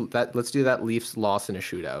 let's do that. Let's do that Leafs loss in a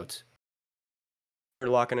shootout.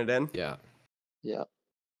 You're locking it in? Yeah. Yeah.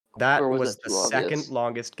 That Or was was that the too second obvious?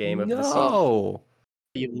 longest game of the season. No.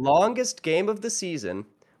 The longest game of the season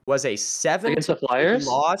was a 7-2 Against the Flyers?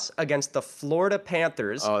 loss against the Florida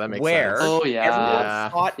Panthers, Oh, that makes where sense. Oh yeah. everyone Yeah.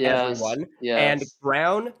 fought Yes. everyone, Yes. and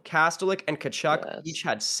Brown, Kastelik, and Kachuk Yes. each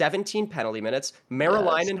had 17 penalty minutes. Yes.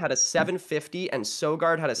 Marilainen had a 750, and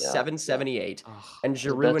Sogard had a Yeah, 778, Ugh. and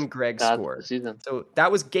Giroux and Greg That's the scored. season. So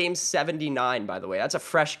that was game 79, by the way. That's a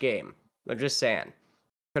fresh game. I'm just saying.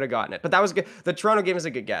 Could have gotten it, but that was good. The Toronto game is a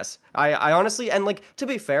good guess. I honestly, and like, to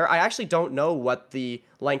be fair, I actually don't know what the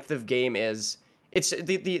length of game is. It's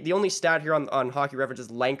the only stat here on Hockey Reference is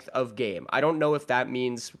length of game. I don't know if that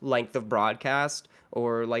means length of broadcast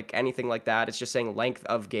or like anything like that. It's just saying length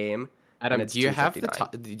of game. Adam, and it's do you have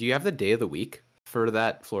 2:59. do you have the day of the week for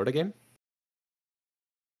that Florida game?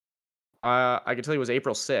 I can tell you it was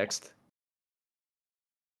April 6th.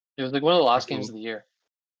 It was like one of the last can- games of the year.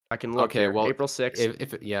 I can look Okay, here. well, April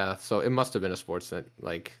 6th. Yeah, so it must have been a Sportsnet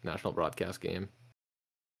like national broadcast game.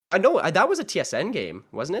 I know that was a TSN game,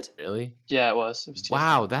 wasn't it? Really? Yeah, it was. It was TSN.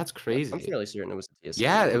 Wow, that's I'm crazy. fairly certain it was a TSN.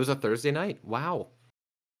 Yeah, game. it was a Thursday night. Wow.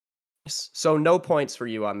 So no points for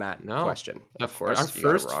you on that No. question. Of course, Our you got it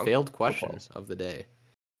first wrong. failed No question points. of the day.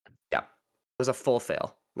 Yeah, it was a full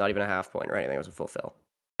fail, not even a half point or anything. It was a full fail,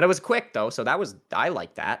 but it was quick though, so I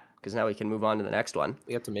like that because now we can move on to the next one.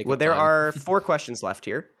 We have to make. Well, up there time. are 4 questions left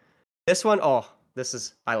here. This one,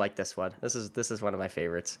 I like this one. This is one of my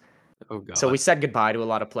favorites. Oh god. So we said goodbye to a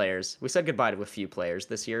lot of players. We said goodbye to a few players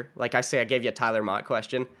this year. Like I say, I gave you a Tyler Mott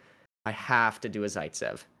question. I have to do a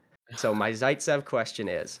Zaitsev. So my Zaitsev question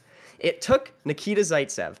is: it took Nikita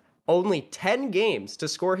Zaitsev only 10 games to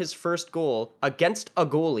score his first goal against a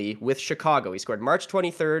goalie with Chicago. He scored March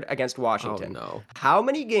 23rd against Washington. Oh no. How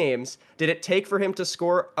many games did it take for him to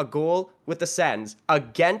score a goal with the Sens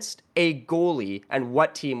against a goalie, and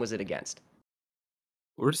what team was it against?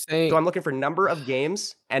 We're saying. So I'm looking for number of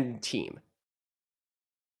games and team.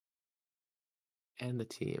 And the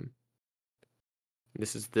team.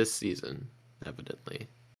 This is this season, evidently.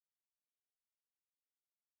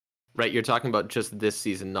 Right, you're talking about just this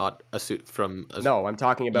season, not a suit from. No, I'm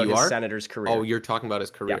talking about You his are? Senators career. Oh, you're talking about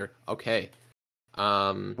his career. Okay.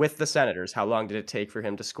 With the Senators, how long did it take for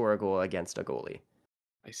him to score a goal against a goalie?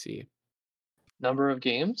 I see. Number of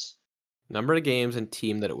games? Number of games and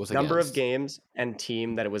team that it was Number against. of games and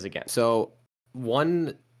team that it was against. So,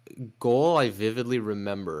 one goal I vividly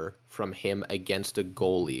remember from him against a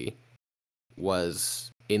goalie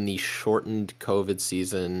was in the shortened COVID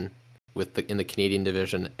season in the Canadian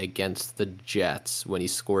division against the Jets when he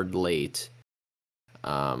scored late.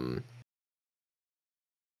 But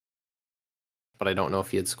I don't know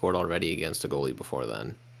if he had scored already against a goalie before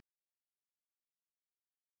then.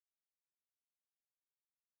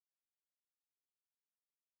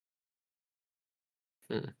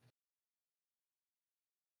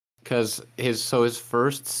 Because his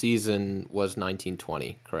first season was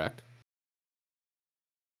 1920, correct?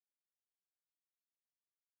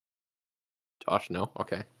 Josh, no?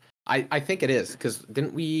 Okay. I think it is, because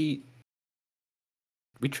didn't we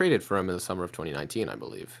traded for him in the summer of 2019, I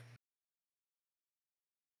believe.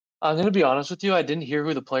 I'm gonna be honest with you. I didn't hear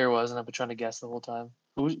who the player was, and I've been trying to guess the whole time.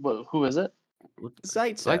 Who is it?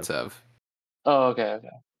 Zaitsev. Oh, okay.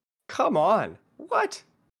 Come on. What?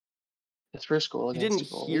 His first goal You against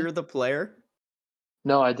didn't a goalie? hear the player?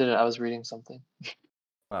 No, I didn't. I was reading something.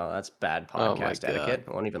 Well, that's bad Oh my podcast etiquette.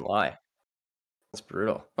 I won't even lie. That's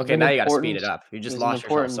brutal. It's Okay, an now you gotta speed important- it up. You just it's an lost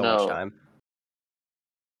yourself important so much note. time.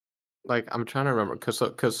 Like, I'm trying to remember, because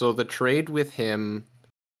the trade with him,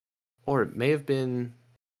 or it may have been.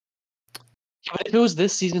 Yeah, but if it was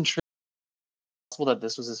this season, it's possible that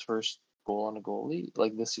this was his first goal on a goalie,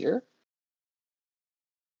 like this year.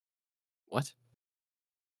 What?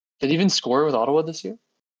 Did he even score with Ottawa this year?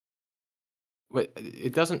 Wait,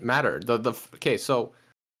 it doesn't matter. Okay, so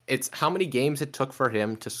it's how many games it took for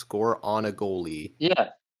him to score on a goalie Yeah.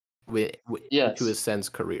 Yes. into his Sens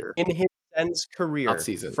career. In his Sens career, Not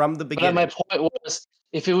season. from the But beginning. my point was,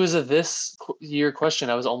 if it was a this year question,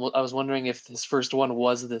 I was wondering if his first one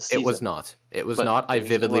was this season. It was not. It was But not. I it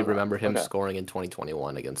vividly was not. remember him Okay. scoring in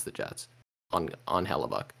 2021 against the Jets on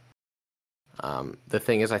Hellebuck. The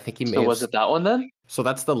thing is, I think he may So have. was it that one then? So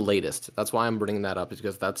that's the latest. That's why I'm bringing that up, is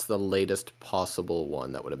because that's the latest possible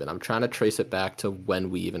one that would have been. I'm trying to trace it back to when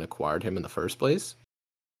we even acquired him in the first place.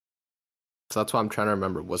 So that's why I'm trying to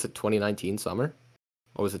remember. Was it 2019 summer?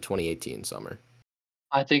 Or was it 2018 summer?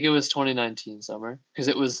 I think it was 2019 summer because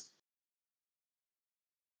it was.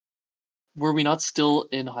 Were we not still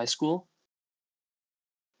in high school?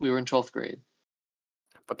 We were in 12th grade.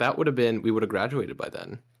 But that would have been, we would have graduated by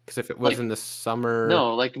then. Because if it was Like, in the summer.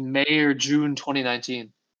 No, like May or June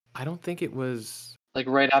 2019. I don't think it was. like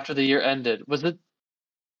right after the year ended. Was it?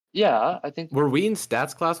 Yeah, I think. Were we in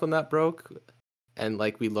stats class when that broke? And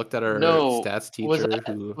like we looked at our No, stats was teacher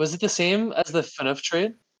who was it the same as the FNUF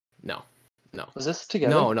trade? no, no, Was this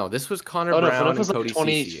together? no. This was Connor Oh no, Brown FNUF and was like Cody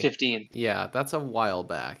Cece. 2015. Yeah, that's a while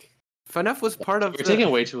back. FNF was part of You're the.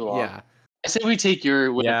 taking way too long. Yeah. I say we take your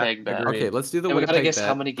Yeah, Winnipeg bet. agreed. Okay, let's do the And we gotta Winnipeg guess how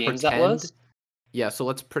bet. many games that was. Yeah, so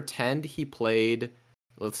let's pretend he played.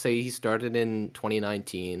 Let's say he started in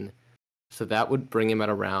 2019, so that would bring him at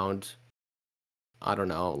around. I don't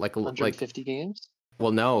know, like 150 games.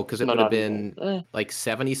 well, no, because it No, would have not even. been like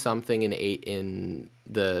 70 something in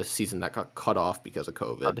the season that got cut off because of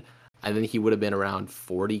COVID, and then he would have been around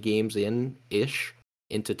 40 games in ish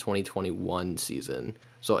into 2021 season.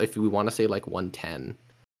 So if we want to say like 110,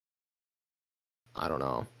 I don't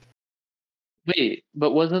know. Wait,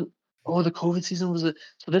 but wasn't the COVID season was it?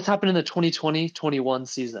 So this happened in the 2020-21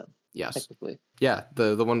 season, Yes, technically. yeah,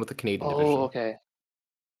 the one with the Canadian Oh, division. okay.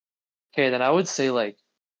 Okay, then I would say like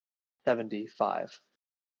 75.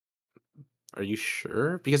 Are you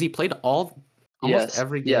sure? Because he played almost Yes,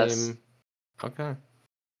 every yes. game. Okay.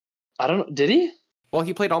 I don't know. Did he? Well,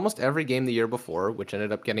 he played almost every game the year before, which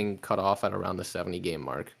ended up getting cut off at around the 70 game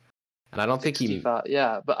mark. And I don't think he 65.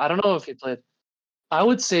 Yeah, but I don't know if he played. I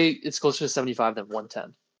would say it's closer to 75 than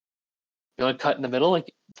 110. You want to cut in the middle,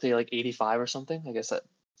 like say like 85 or something? I guess that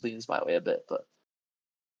leans my way a bit, but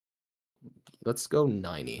let's go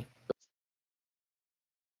 90.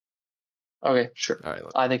 okay, sure. All right.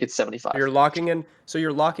 I think it's 75. You're locking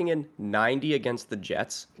in 90 against the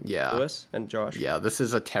Jets, Yeah. Lewis and Josh. Yeah, this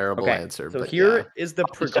is a terrible Okay, answer. so but here yeah. is the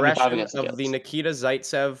 75 progression against the of the Jets. Nikita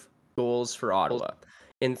Zaitsev goals for Ottawa.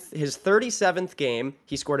 In his 37th game,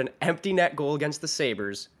 he scored an empty net goal against the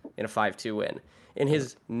Sabres in a 5-2 win. In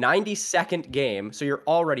his 92nd game, so you're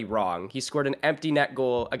already wrong, he scored an empty net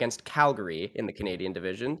goal against Calgary in the Canadian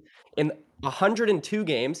division. In 102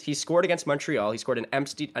 games, he scored against Montreal. He scored an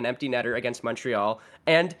empty netter against Montreal.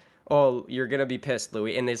 And, oh, you're going to be pissed,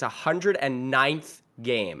 Louis, in his 109th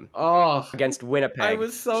game against Winnipeg, I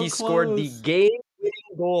was so he scored the close.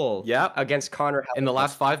 game-winning goal Yep. against Connor In the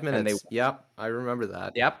last 5 and minutes. Yep, I remember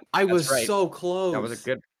that. Yep, I that's was right. so close. That was a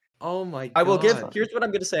good. Oh my god. I will give. Here's what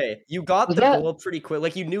I'm gonna say. You got Was the that- goal pretty quick.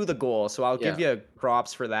 Like you knew the goal, so I'll give you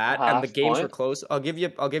props for that. A And the half games were point? close. I'll give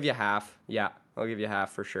you half. Yeah, I'll give you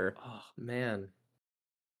half for sure. Oh man.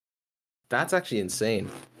 That's actually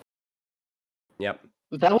insane. Yep.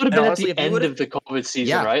 That would have And been honestly, at if the you end would've- of the COVID season,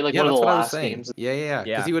 Yeah, right? Like yeah, one of that's the what I was last saying. games. Yeah. Yeah.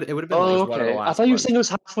 Because it would have been Oh, like one of the okay. I last thought you were ones. saying it was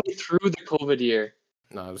halfway through the COVID year.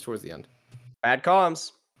 No, it was towards the end. Bad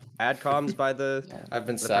comms. Bad comms by the. I've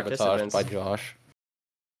been The sabotaged by participants. Josh.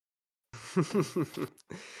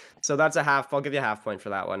 So that's a half. I'll give you a half point for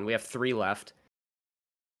that one. We have 3 left.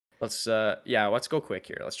 Let's go quick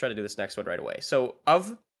here. Let's try to do this next one right away. So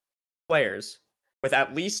of players with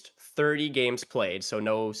at least 30 games played, so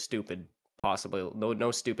no stupid possible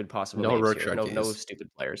names Rook here. No Sharkies. stupid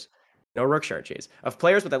players. No Rook Sharkies. Of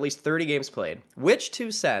players with at least 30 games played, which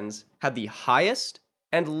 2 Sens had the highest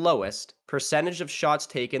and lowest percentage of shots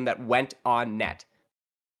taken that went on net?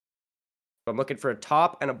 I'm looking for a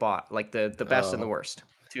top and a bot, like the best and the worst.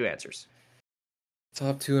 2 answers.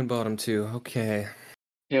 Top 2 and bottom 2. Okay.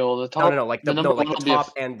 Yeah, well, the top. No, like the number one the will be a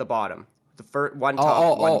top and the bottom. The first one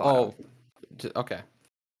top, one bottom. Okay.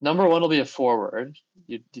 number one will be a forward.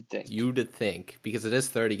 You'd think. You'd think, because it is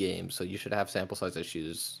 30 games, so you should have sample size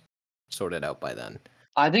issues sorted out by then.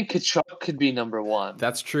 I think Kachuk could be number one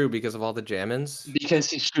That's true because of all the jam-ins. because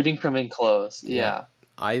he's shooting from in close. Yeah. Yeah.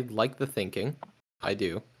 I like the thinking. I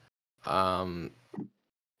do. And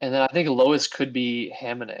then I think lowest could be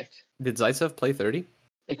Hamonic. Did Zaitsev play 30?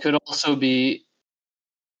 It could also be.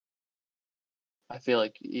 I feel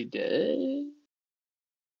like he did.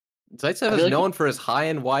 Zaitsev I is feel like known for his high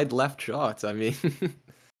and wide left shots. I mean,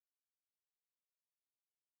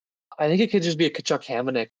 I think it could just be a Kachuk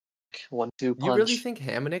Hamonic 1-2 punch. you really think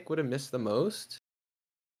Hamonic would have missed the most?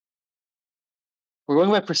 We're going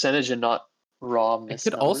by percentage and not raw It miss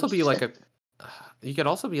could also numbers. be like a. You could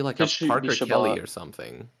also be like Could a shoot Parker Bishabot. Kelly or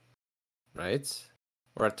something, right?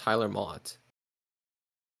 Or a Tyler Mott.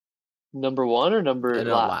 number one or number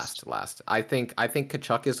No, last. last. I think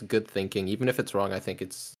Kachuk is good thinking. Even if it's wrong, I think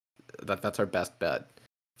that's our best bet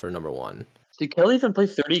for number 1. Did Kelly even play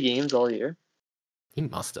 30 games all year? He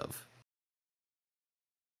must have.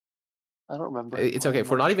 I don't remember. It's okay. If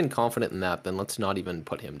we're not even confident in that, then let's not even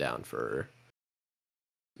put him down for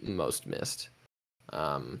most missed.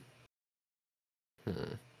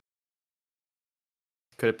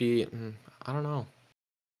 Could it be? I don't know.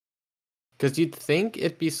 Because you'd think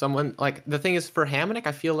it'd be someone like the thing is for Hamonic,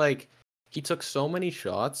 I feel like he took so many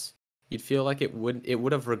shots you'd feel like it would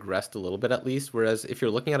have regressed a little bit at least. Whereas if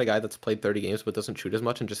you're looking at a guy that's played 30 games but doesn't shoot as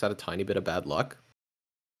much and just had a tiny bit of bad luck,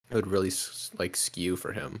 it would really like skew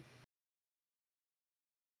for him.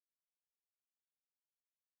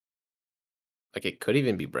 Like it could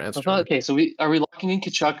even be Brandstrom. Okay, so are we locking in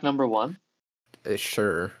Kachuk number 1?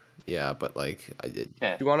 Sure, yeah, but like Okay.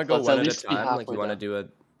 Do you want to go let's one at at a least be time? Like halfway you want to down. do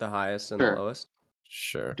the highest and Sure. the lowest?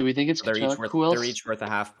 Sure. Do we think it's They're each Kachuk? worth Who else? they're each worth a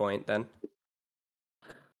half point then.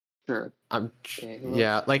 Sure. Okay, who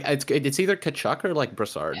yeah, like it's either Kachuk or like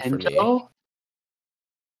Brassard for me.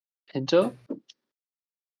 Pinto?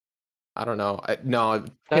 I don't know. No,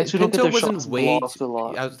 Guys who don't get Pinto their was in shots way. blocked a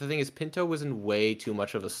lot. The thing is, Pinto was in way too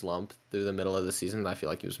much of a slump through the middle of the season. I feel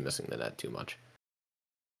like he was missing the net too much.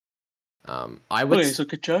 I would. Okay, so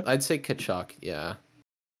Kachuk? I'd say Kachuk. Yeah.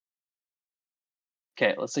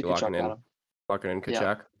 Okay, let's say You locking Kachuk, in? Adam. Locking in Yeah.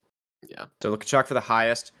 Kachuk? Yeah. So Kachuk for the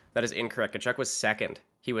highest. That is incorrect. Kachuk was second.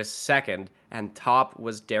 He was second, and top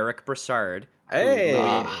was Derek Brassard. Hey!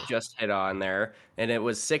 Louis just hit on there, and it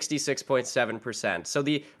was 66.7%. So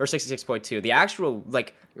or 66.2. The actual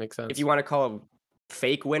Makes sense. if you want to call a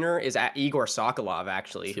fake winner, is at Igor Sokolov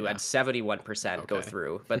actually, who Yeah. had 71% go Okay.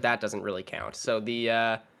 through, but that doesn't really count. So the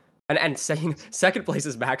and second place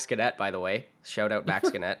is Max Gannett, by the way. Shout out Max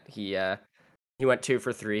Gannett. He went 2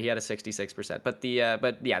 for 3. He had a 66%. But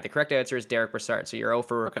the correct answer is Derek Brassard. So you're 0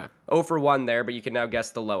 for 1 there, but you can now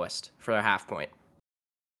guess the lowest for a half point.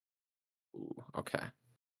 Ooh, okay.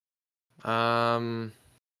 I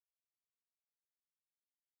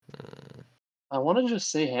want to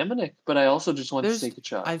just say Hamonic, but I also just want to say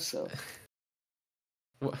Kachuk. So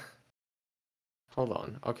Hold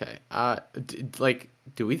on. Okay.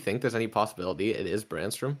 Do we think there's any possibility it is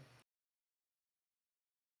Brandstrom?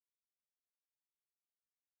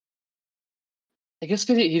 I guess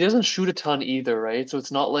because he doesn't shoot a ton either, right? So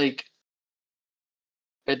it's not like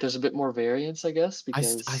there's a bit more variance, I guess.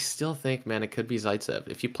 Because I still think, man, it could be Zaitsev.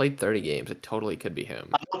 If he played 30 games, it totally could be him.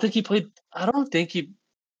 I don't think he played. I don't think he.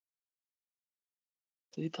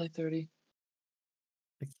 Did he play 30?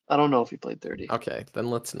 I don't know if he played 30. Okay,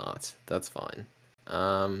 then let's not. That's fine.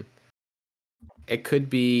 It could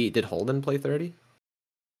be. Did Holden play 30?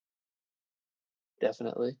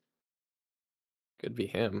 Definitely. Could be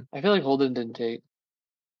him. I feel like Holden didn't take.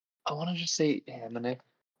 I want to just say Hamonic.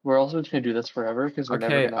 We're also just gonna do this forever because we're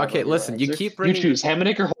never gonna. Okay. Listen, you keep bringing. You choose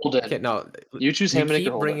Hamonic or Holden. Okay, no. You choose Hamonic or Holden.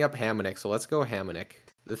 You keep bringing up Hamonic, so let's go Hamonic.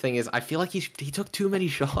 The thing is, I feel like he took too many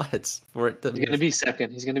shots for it to. He's gonna be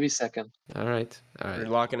second. He's gonna be second. All right. You're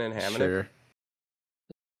locking in Hamonic. Sure.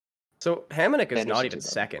 So Hamonic is Anderson not even too, though.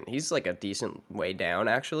 second. He's like a decent way down,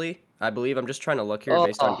 actually. I believe. I'm just trying to look here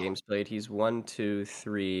based on games played. He's 1, 2,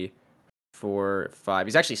 3, 4, 5.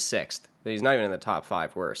 He's actually sixth. He's not even in the top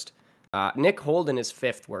 5 worst. Nick Holden is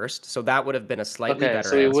 5th worst, so that would have been a slightly better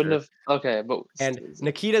so he answer. wouldn't have. Okay, but And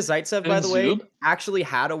Nikita Zaitsev, by the way, Zub? actually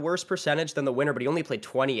had a worse percentage than the winner, but he only played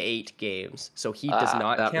 28 games, so he does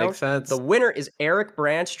not that count. makes sense. The winner is Eric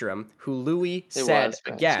Brandstrom, who Louis said was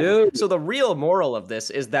Brandstrom. again. Dude. So the real moral of this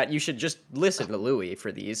is that you should just listen to Louis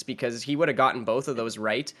for these, because he would have gotten both of those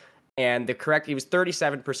right. And he was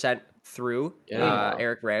 37% through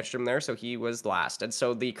Eric Brandstrom there, so he was last. And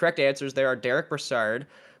so the correct answers there are Derek Brassard,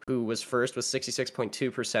 who was first with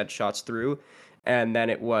 66.2% shots through, and then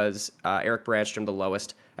it was Eric Brandstrom, the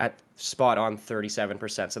lowest, at spot on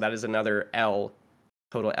 37%. So that is another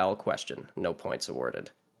total L question. No points awarded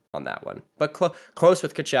on that one. But close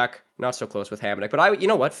with Kachuk, not so close with Hamonic. But you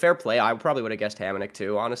know what? Fair play. I probably would have guessed Hamonic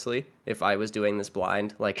too, honestly, if I was doing this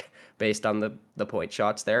blind, based on the point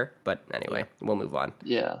shots there. But anyway, we'll move on.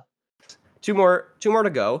 Yeah. Two more to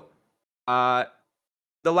go.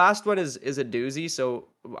 The last one is a doozy, so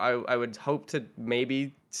I would hope to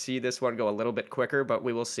maybe see this one go a little bit quicker, but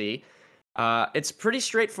we will see. It's pretty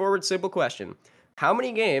straightforward, simple question. How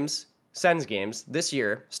many games, Sens games, this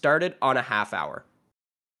year started on a half hour?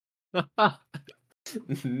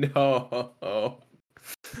 No.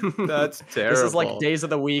 That's terrible. This is like days of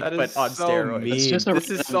the week, That but is on so steroids. mean. This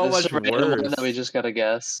is so much worse. That we just gotta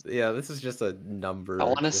guess. Yeah, this is just a number. I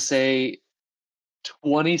want to say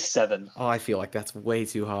 27. Oh, I feel like that's way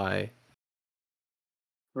too high.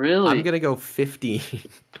 Really? I'm gonna go 15. Okay,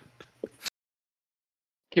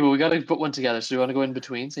 but we gotta put one together. So do you want to go in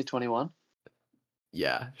between? Say 21.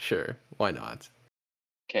 Yeah, sure. Why not?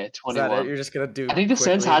 Okay, Is that 21. it? You're just gonna do. I think the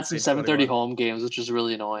Sens quickly had some and say 7:30 21? home games, which is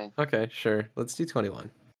really annoying. Okay, sure. Let's do 21.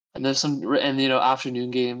 And there's some,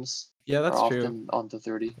 afternoon games Yeah, are that's true. often on to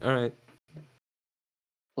 30. All right.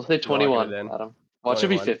 We'll say You're locking 21, it in. Adam. Well, it should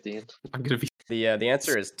be 21. 15. I'm gonna be. The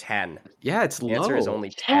answer is 10. Yeah, it's The low. answer is only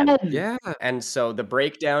 10. Yeah. And so the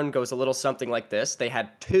breakdown goes a little something like this. They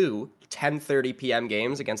had two 10:30 p.m.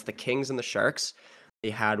 games against the Kings and the Sharks. They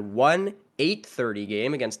had one 8:30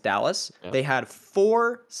 game against Dallas. Yeah. They had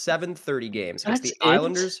four 7:30 games against That's the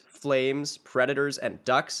Islanders, Flames, Predators, and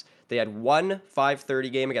Ducks. They had one 5:30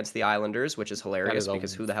 game against the Islanders, which is hilarious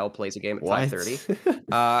because who the hell plays a game at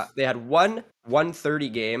 5:30? They had one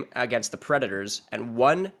 1:30 game against the Predators and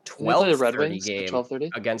one Didn't they play the Red 12:30 Wings at game 12:30?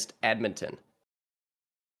 against Edmonton.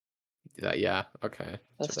 Yeah. Okay.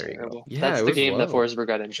 That's there you go. terrible. Yeah, That's it the was game that low. Forsberg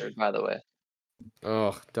got injured, by the way.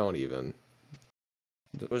 Oh, don't even.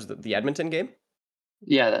 Was the Edmonton game?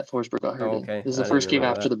 Yeah, that Forsberg got hurt. Oh, in. okay. This is I the didn't first game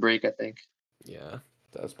remember after that. the break, I think. Yeah,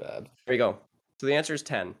 that was bad. There you go. So the answer is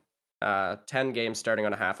 10. 10 games starting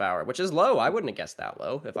on a half hour, which is low. I wouldn't have guessed that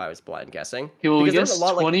low if I was blind guessing. Okay, well, we Because there's guessed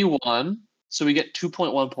a lot 21, so we get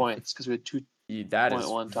 2.1 points because we had 2. that is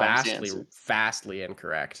 0.1 times the answer. vastly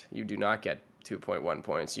incorrect. You do not get 2.1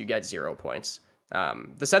 points. You get 0 points.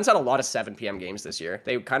 The Sens had a lot of 7 p.m. games this year.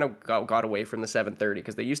 They kind of got away from the 7:30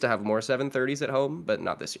 because they used to have more 7:30s at home, but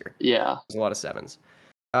not this year. Yeah. There's a lot of 7s.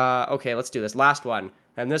 Okay, let's do this. Last one.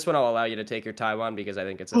 And this one I'll allow you to take your time on because I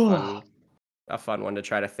think it's a fun one to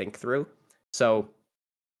try to think through. So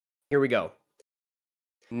here we go.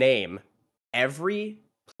 Name every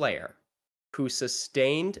player who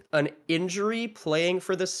sustained an injury playing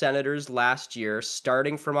for the Senators last year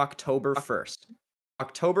starting from October 1st.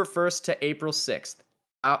 October 1st to April 6th.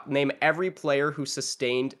 Name every player who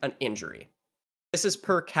sustained an injury. This is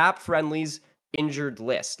per Cap Friendly's injured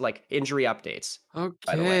list, like injury updates.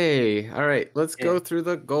 Okay. All right. Let's go Yeah. through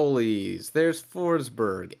the goalies. There's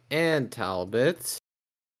Forsberg and Talbot.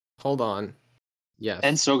 Hold on. Yes.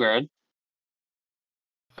 And Sogard.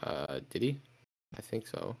 Did he? I think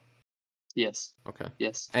so. Yes. Okay.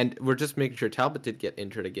 Yes. And we're just making sure Talbot did get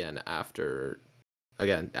injured again after.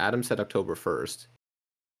 Again, Adam said October 1st.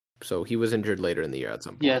 So he was injured later in the year at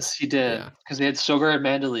some point. Yes, he did. Yeah. Because they had Sogard and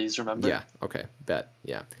Mandalese, remember? Yeah. Okay. Bet.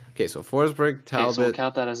 Yeah. Okay. So Forsberg, Talbot, Okay, so we'll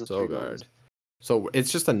count that as a 3 Sogard. goals. So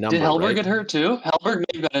it's just a number. Did Hellberg right? get hurt too? Hellberg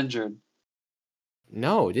may have got injured.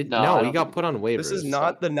 No, I he don't got think put on waivers. This is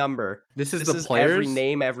not the number. This is This the is players.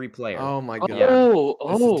 every player. Oh my god. Yeah.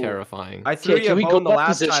 This is terrifying. I threw Okay, you can a we bone go the by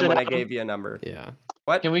last time position, when I Adam? gave you a number. Yeah.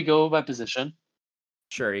 What? Can we go by position?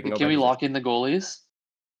 Sure, you can go. Can by we position. lock in the goalies?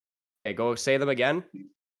 Okay, go say them again.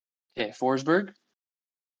 Okay, Forsberg.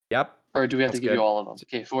 Yep. Or do we have That's to give good. you all of them?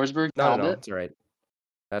 Okay, Forsberg, No, Talbot, it's all right.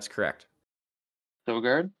 That's correct.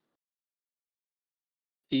 Sogard.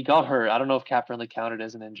 He got hurt. I don't know if Cap Friendly counted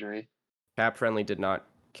as an injury. Cap Friendly did not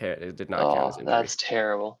care. It did not count as injury. That's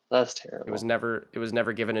terrible. That's terrible. It was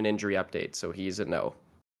never given an injury update, so he's a no.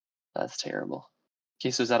 That's terrible.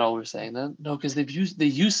 Okay, so is that all we're saying then? No, because they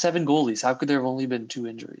used 7 goalies. How could there have only been 2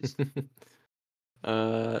 injuries?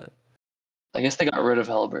 I guess they got rid of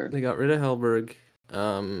Hellberg. They got rid of Hellberg.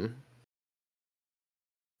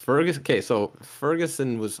 Ferguson. Okay, so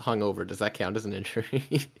Ferguson was hungover. Does that count as an injury?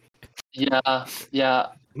 Yeah.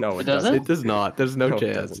 No, it It doesn't? It does not. There's no No, it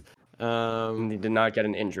chance. He did not get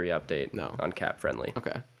an injury update. No. On Cap Friendly.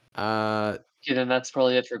 Okay. Okay, then that's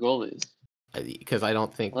probably it for goalies. Because I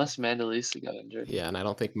don't think. Unless Mandalisi got injured. Yeah, and I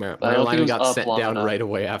don't think But I don't think it Marilyn was got up sent long down enough. right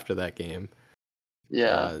away after that game.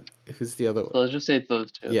 Yeah. Who's the other? So let's just say it's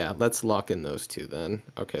those 2. Yeah, let's lock in those 2 then.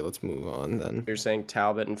 Okay, let's move on then. You're saying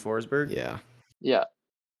Talbot and Forsberg? Yeah. Yeah.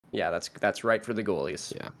 Yeah, that's right for the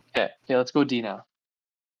goalies. Yeah. Okay, let's go D now.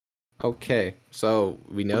 Okay, so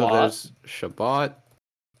we know Shabbat. there's Shabbat,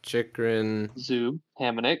 Chikrin, Zub,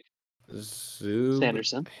 Hamonic, Zub,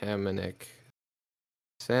 Sanderson. Hamonic,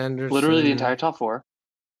 Sanderson. Literally the entire top 4.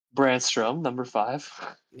 Brandstrom, number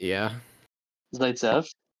 5. Yeah. Zaitsev.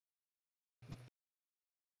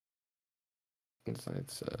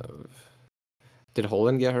 Zaitsev. Did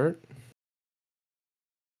Holden get hurt?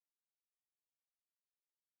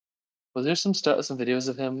 Was there some videos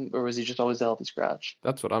of him, or was he just always the healthy scratch?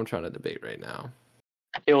 That's what I'm trying to debate right now.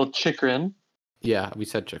 Okay, well, Chikrin. Yeah, we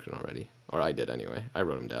said Chikrin already, or I did anyway. I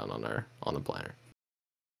wrote him down on the planner.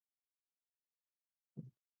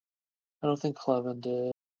 I don't think Clevin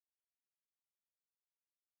did.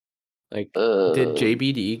 Like, did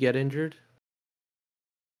JBD get injured?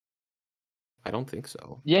 I don't think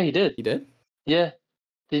so. Yeah, he did. He did? Yeah.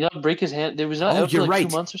 Did he not break his hand? There was not Oh, out for you're like right.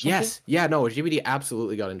 2 months or something? Yes. Yeah, no, JBD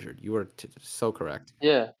absolutely got injured. You were so correct.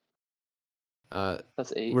 Yeah, Uh,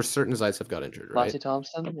 that's 8. we're certain Zaitsev got injured, right? Lassie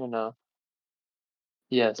Thompson or no?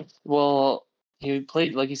 Yes. Well, he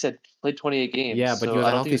played, like you said, played 28 games. Yeah, but so he was I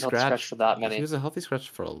a don't healthy think he was healthy scratch for that many. He was a healthy scratch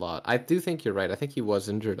for a lot. I do think you're right. I think he was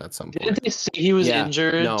injured at some point. Didn't they say he was Yeah,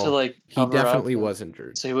 injured no, to like He cover definitely up? was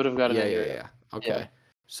injured. So he would have got an Yeah. injury. Okay. Yeah.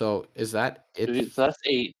 So is that it? So that's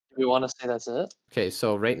 8. Do we want to say that's it? Okay,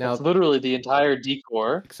 so right now, That's literally the entire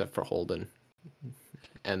decor. except for Holden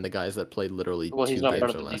and the guys that played literally Well, he's 2 not part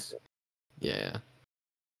games of or the less. decor. Yeah.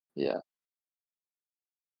 Yeah.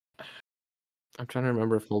 I'm trying to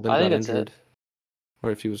remember if Holden I got think that's it. injured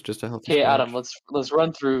or if he was just a healthy Okay, Adam, scratch. let's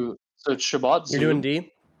run through. So it's Shabbat You're doing Zub.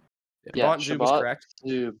 D? Yeah, Shabbat Zub is Shabbat correct.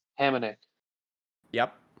 Zub, Hamannik,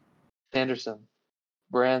 Yep. Sanderson,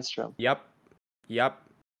 Brandstrom, Yep. Yep.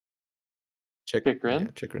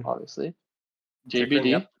 Chikrin, Chikrin. obviously. Chikrin, JBD.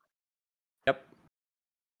 yep. Yep.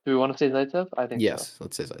 Do we want to say Zaitsev? I think so. Yes,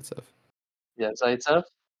 let's say Zaitsev. Yeah, Zaitsev.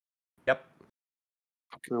 Yep.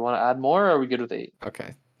 Do we want to add more, or are we good with 8?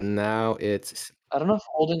 Okay. Now it's I don't know if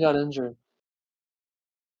Holden got injured.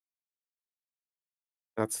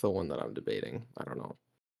 that's the one that I'm debating. I don't know.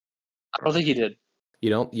 I don't think he did. You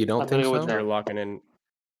don't I'm think gonna go with so? no.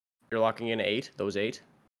 You're locking in 8, those 8.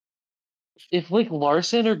 If like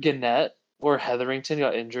Larson or Gannett or Hetherington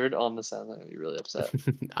got injured on the Sens, I'm gonna be really upset.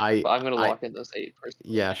 But I'm gonna lock in those 8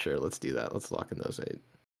 personally. Yeah, sure. Let's do that. Let's lock in those 8.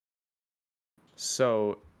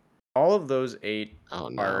 So all of those 8 Oh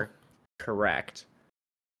no. are correct.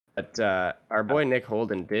 But our boy Nick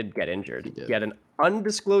Holden did get injured. He did. He had an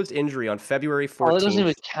undisclosed injury on February 14th. Oh, that doesn't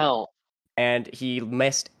even count. And he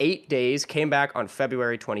missed 8 days, came back on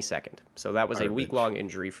February 22nd. So that was Garbage. a week-long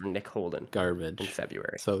injury for Nick Holden in Garbage.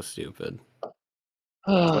 February. So stupid. That's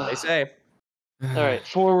what they say. All right,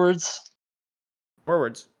 forwards.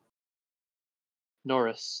 Forwards.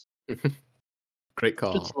 Norris. Great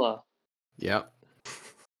call. Stutzla. Yep.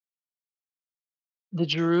 The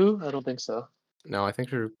Giroux? I don't think so. No, I think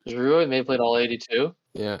you're. Giroux may have played all 82.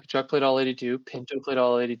 Yeah. Chuck played all 82. Pinto played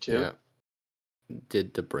all 82. Yeah.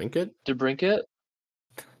 Did DeBrincat? DeBrincat?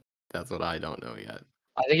 That's what I don't know yet.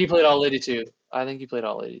 I think he played all 82.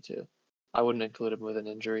 I wouldn't include him with an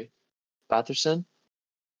injury. Batherson?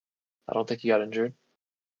 I don't think he got injured.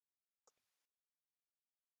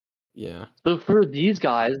 Yeah. So for these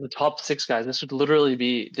guys, the top 6 guys, this would literally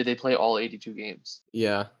be, did they play all 82 games?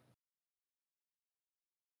 Yeah.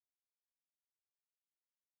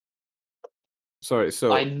 Sorry,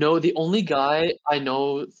 so I know the only guy I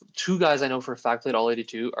know, 2 guys I know for a fact played all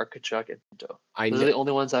 82 are Kachuk and Pinto. Those are the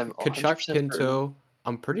only ones I'm 100% Kachuk, certain. Pinto.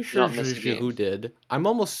 I'm pretty sure not miss a Giroux game. did. I'm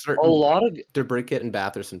almost certain A lot of DeBrincat and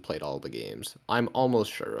Batherson played all the games. I'm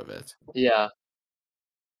almost sure of it. yeah.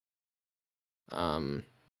 Um.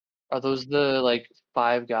 Are those the like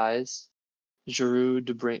 5 guys? Giroux,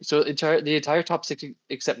 DeBrincat. So the entire top 6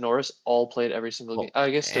 except Norris all played every single game. I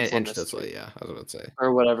guess Stutzla and missed Stutzla, 3. yeah, I was about to say.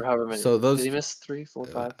 Or whatever, however many. So those Did he miss 3, 4,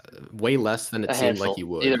 5? way less than it A seemed like handful. he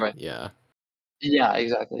would. Either way. Yeah. Yeah,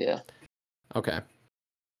 exactly. Yeah. Okay.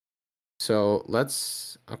 So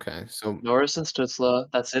let's. Okay. So Norris and Stutzla.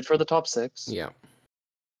 That's it for the top 6. yeah,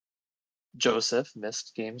 Joseph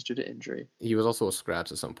missed games due to injury. he was also a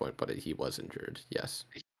scratch at some point, but he was injured. Yes.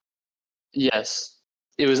 Yes.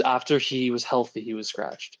 It was after he was healthy, he was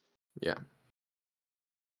scratched. Yeah.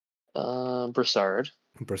 Broussard.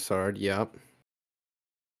 Broussard. Yep.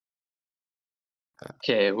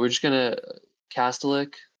 Okay, we're just gonna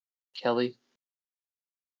Kastelik, Kelly.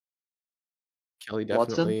 Kelly Watson?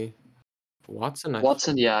 definitely. Watson.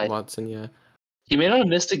 Watson, yeah. Watson. Yeah. He may not have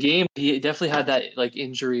missed a game. He definitely had that like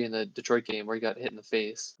injury in the Detroit game where he got hit in the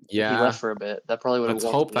face. Yeah. He left for a bit. That probably would have.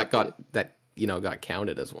 Let's hope that got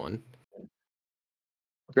counted as one.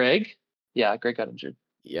 Greg? Yeah, Greg got injured.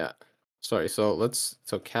 Yeah. Sorry. So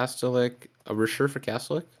Kastelik. We're sure for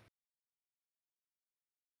Kastelik?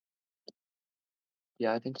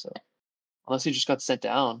 Yeah, I think so. Unless he just got sent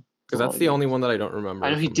down. Because that's the only one that I don't remember.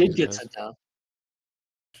 I know he from did these get guys. sent down.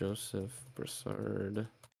 Joseph Broussard.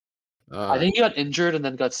 I think he got injured and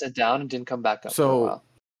then got sent down and didn't come back up for a while.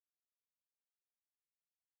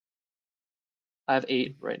 I have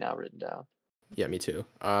 8 right now written down. Yeah, me too.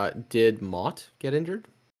 Did Mott get injured?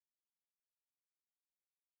 I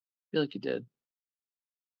feel like he did.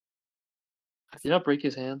 Did he not break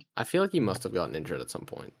his hand? I feel like he must have gotten injured at some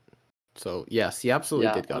point. So yes, he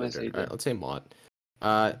absolutely did got injured. All right, let's say Mott.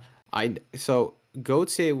 So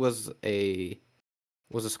Gauthier was a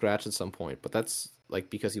scratch at some point, but that's like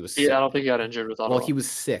because he was sick. Yeah, I don't think he got injured with Ottawa. Well, he was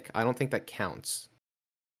sick. I don't think that counts.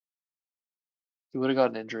 He would have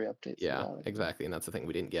got an injury update. Yeah, exactly, and that's the thing.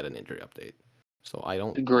 We didn't get an injury update, so I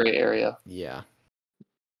don't. The gray area. Yeah.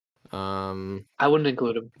 I wouldn't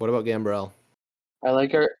include him. What about Gambrell? I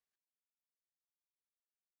like her.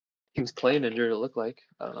 He was playing injured. It looked like.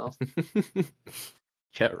 I don't know.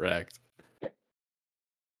 Get wrecked.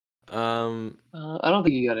 I don't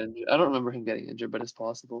think he got injured. I don't remember him getting injured, but it's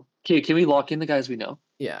possible. Okay, can we lock in the guys we know?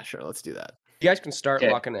 Yeah, sure. Let's do that. You guys can start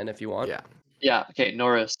locking in if you want. Yeah. Yeah. Okay,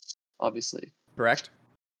 Norris, obviously. Correct.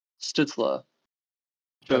 Stutzla,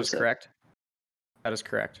 That is Joseph, correct. That is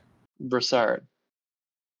correct. Brassard,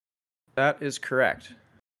 That is correct.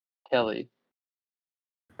 Kelly,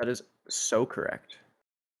 That is so correct.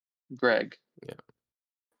 Greg.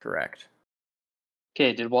 Correct.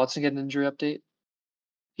 Okay, did Watson get an injury update?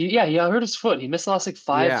 He hurt his foot. He missed the last like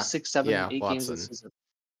 5, Yeah, 6, 7, yeah, 8 games this Watson. season.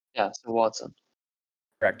 Yeah, so Watson.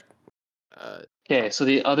 Correct. Okay, so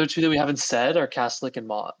the other two that we haven't said are Kastlik and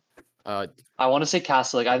Mott. Uh, I want to say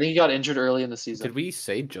Kastlik. I think he got injured early in the season. did we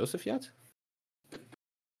say Joseph yet?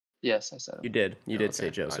 Yes, I said You him. did. You Oh, did say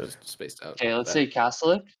okay. I Joseph. just spaced out. Okay, let's That- say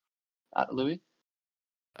Kastlik. Louis?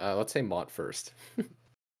 let's say Mott first.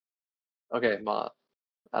 Okay, Mott.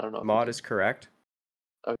 I don't know. Maud is correct.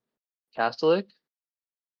 Kastlik?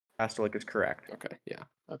 Pastelik is correct. Okay, yeah,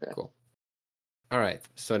 Okay. cool. All right,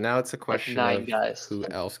 so now it's a question 9 of guys. who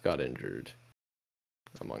else got injured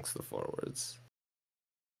amongst the forwards.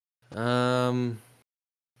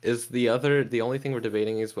 Is the only thing we're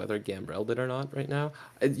debating is whether Gambrell did or not right now?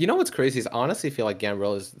 You know what's crazy is I honestly feel like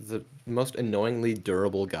Gambrell is the most annoyingly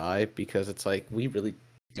durable guy because it's like we really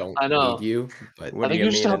don't I know. need you, but What I do think you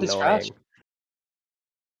you're just a mean healthy scratch.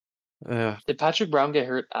 annoying? Did Patrick Brown get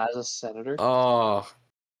hurt as a Senator? oh,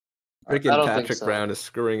 I freaking don't think Patrick so. Brown is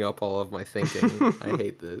screwing up all of my thinking. I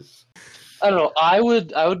hate this. I don't know. I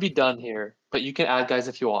would be done here, but you can add guys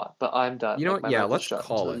if you want. But I'm done. You know Like, what? my Yeah, mouth is let's shut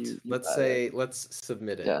call until it. you Let's add say it. let's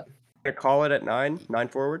submit it. Yeah. Gonna call it at 9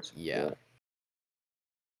 forwards? Yeah.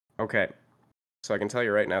 Okay. So I can tell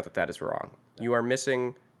you right now that that is wrong. You are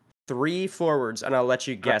missing 3 forwards, and I'll let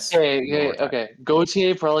you guess. one more time. Okay.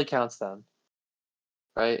 Gauthier probably counts then,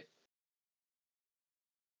 right?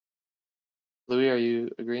 Louis, are you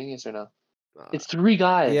agreeing? Yes or no? It's 3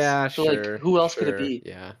 guys. Yeah, So sure. like, who else could it sure, be?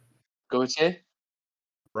 Yeah. Gauthier?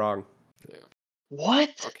 Wrong. What?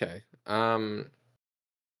 Okay.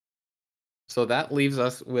 So that leaves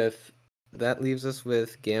us with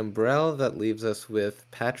Gambrell. That leaves us with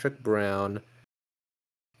Patrick Brown.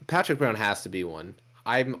 Patrick Brown has to be one.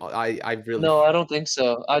 I really. No, I don't think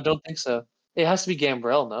so. It has to be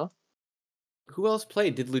Gambrell, no? Who else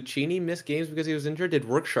played? Did Lucchini miss games because he was injured? Did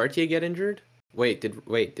Rourke Chartier get injured? Did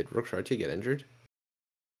Rourke Chartier get injured?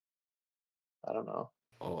 I don't know.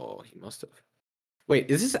 Oh, he must have. Wait,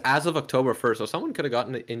 is this as of October 1st? So someone could have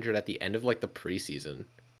gotten injured at the end of like the preseason.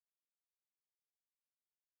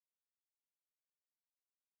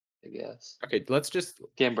 I guess. Okay, let's just.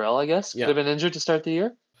 Gambrell, I guess? Yeah. Could have been injured to start the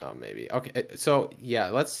year? Oh, maybe. Okay, so yeah,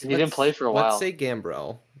 He didn't play for a while. Let's say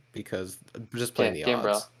Gambrell because we're just playing the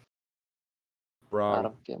Gambrell. odds. Wrong.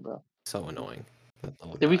 Adam Gambrell. So annoying. That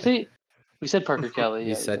little Did we guy. say? We said Parker Kelly. We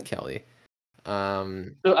Yeah, said did. Kelly.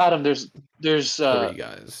 So Adam, there's 3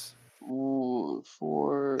 guys.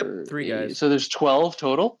 4, Yep, 3 guys. So there's 12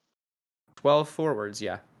 total. 12 forwards,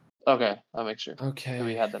 yeah. Okay, I'll make sure. Okay. So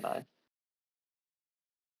we had the 9.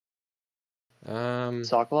 Um.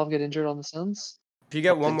 Sokolov get injured on the Sens? If you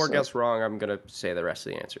get I one think more so. guess wrong, I'm gonna say the rest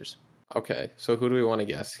of the answers. Okay. So who do we want to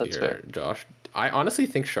guess That's here, fair. Josh? I honestly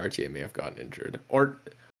think Chartier may have gotten injured, or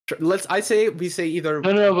we say either.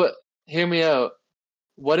 No, but hear me out.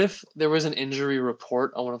 What if there was an injury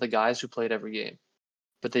report on one of the guys who played every game,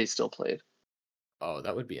 but they still played? Oh,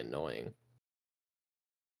 that would be annoying.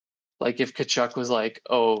 Like if Kachuk was like,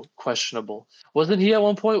 oh, questionable. Wasn't he at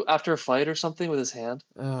one point after a fight or something with his hand?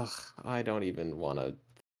 Ugh, I don't even want to.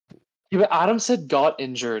 Yeah, but Adam said got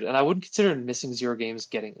injured, and I wouldn't consider missing 0 games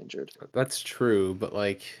getting injured. That's true, but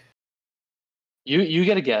like. You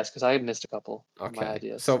get a guess because I missed a couple of my Okay.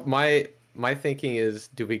 ideas. So my thinking is,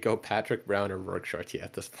 do we go Patrick Brown or Rourke Chartier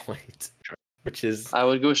at this point? Which is I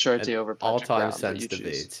would go Chartier an over Patrick all-time Brown, but Sens you choose.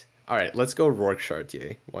 debate. All right, let's go Rourke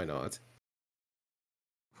Chartier. Why not?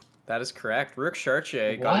 That is correct. Rourke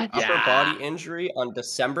Chartier got an What? upper body injury on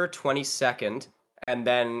December 22nd and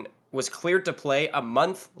then was cleared to play a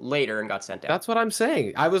month later and got sent down. That's what I'm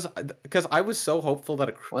saying. I was so hopeful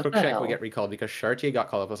that What the Cruikshank hell? would get recalled because Chartier got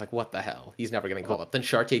called up. I was like, what the hell? He's never getting called up. Then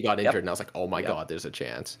Chartier got injured, and I was like, oh my Yep. god, there's a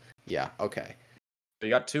chance. Yeah. Okay. So you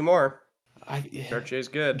got 2 more. I Chartier's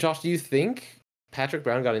good. Josh, do you think Patrick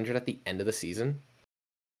Brown got injured at the end of the season?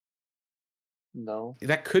 No,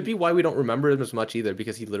 That could be why we don't remember him as much either,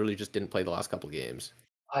 because he literally just didn't play the last couple games.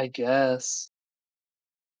 I guess.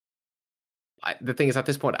 The thing is, at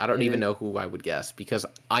this point, I don't even Yeah. know who I would guess, because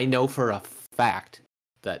I know for a fact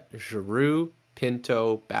that Giroux,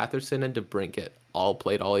 Pinto, Batherson, and DeBrincat all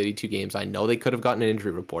played all 82 games. I know they could have gotten an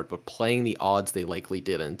injury report, but playing the odds, they likely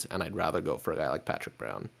didn't, and I'd rather go for a guy like Patrick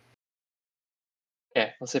Brown.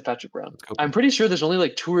 Okay, let's say Patrick Brown. Let's go. I'm pretty sure there's only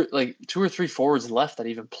like two or three forwards left that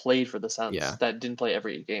even played for the Sens Yeah. that didn't play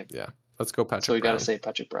every game. Let's go Patrick So we got Brown. to say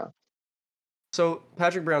Patrick Brown. So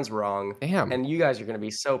Patrick Brown's wrong. Damn. And you guys are going to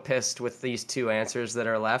be so pissed with these two answers that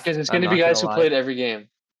are left. Because it's I'm going to be not guys who lie. played every game.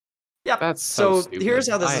 Yep. That's so stupid. Here's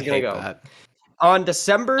how this I is going to hate go. that. On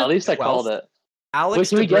December At least I 12th, called it. Alex Wait,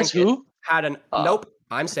 can we guess DeBrincat who? had an nope.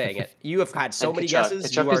 I'm saying it. You have had so And many Kachuk.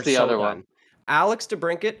 guesses. Kachuk You is are the so other done. one. Alex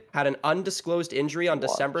DeBrincat had an undisclosed injury on Watch.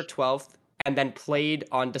 December 12th and then played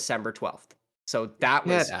on December 12th. So that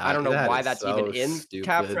was Get I don't know out. That why is that's so even in stupid.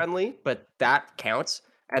 cap friendly, but that counts.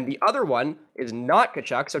 And the other one is not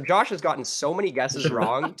Kachuk. So Josh has gotten so many guesses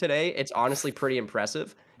wrong today. It's honestly pretty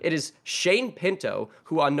impressive. It is Shane Pinto,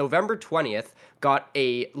 who on November 20th got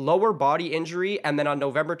a lower body injury and then on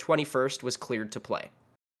November 21st was cleared to play.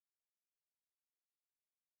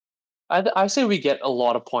 I say we get a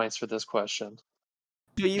lot of points for this question.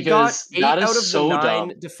 So you Because got 8 that is out of so the 9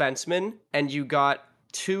 dumb. defensemen, and you got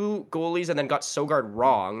 2 goalies and then got Sogard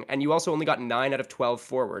wrong, and you also only got 9 out of 12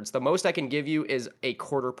 forwards. The most I can give you is a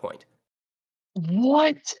quarter point.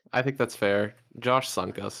 What? I think that's fair. Josh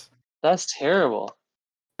sunk us. That's terrible.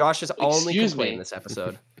 Josh has only Excuse complained me. this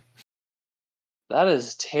episode. That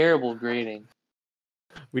is terrible grading.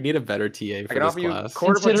 We need a better TA I for can this offer you class.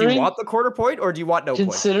 quarter point. Do you Considering- want the quarter point, or do you want no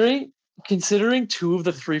point? Considering 2 of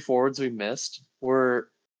the 3 forwards we missed were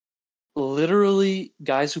literally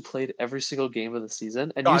guys who played every single game of the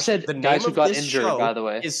season, and you Josh, said the name guys who of got this injured. show By the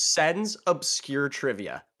way, is Sens Obscure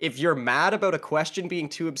Trivia. If you're mad about a question being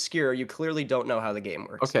too obscure, you clearly don't know how the game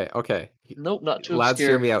works. Okay. nope, not too Lads, obscure.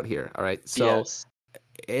 hear me out here. All right. So,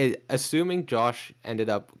 yes. assuming Josh ended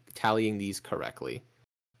up tallying these correctly,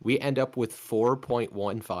 we end up with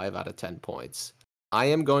 4.15 out of 10 points. I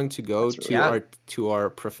am going to go That's really to our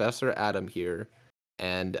Professor Adam here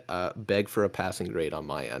and beg for a passing grade on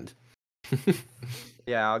my end.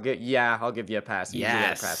 I'll give you a pass. You get a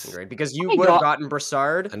Yes. passing grade because you I would have got- gotten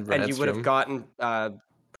Brassard And and you would have Brandstrom. gotten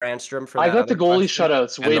Brandstrom for I that got the other goalie question.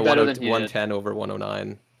 shutouts And way the better than he did. 110 over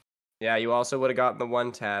 109. Yeah, you also would have gotten the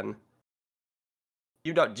 110.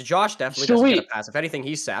 You don't. Josh definitely So doesn't get wait. a pass. If anything,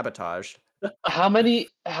 he's sabotaged. How many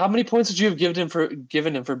points would you have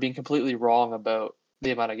given him for being completely wrong about the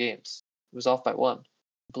amount of games? He was off by 1.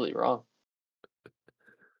 Completely wrong.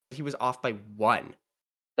 He was off by 1.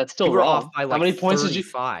 That's still You were wrong. off by like how many points did you?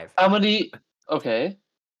 35. How many? Okay,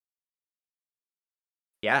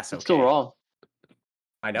 Yes, it's okay. still wrong.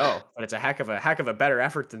 I know, but it's a heck of a better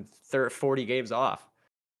effort than 40 games off.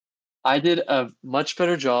 I did a much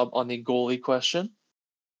better job on the goalie question.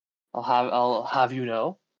 I'll have you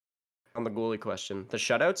know. On the goalie question, the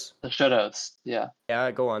shutouts. The shutouts. Yeah.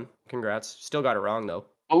 Yeah, go on. Congrats. Still got it wrong though.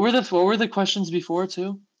 What were the questions before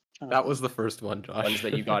too? That was the first one, Josh. Ones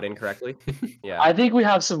that you got incorrectly. Yeah. I think we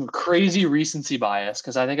have some crazy recency bias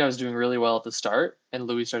because I think I was doing really well at the start and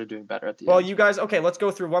Louis started doing better at the Well, end. you guys, okay, let's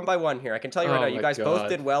go through one by one here. I can tell you right Oh now, you my guys both God.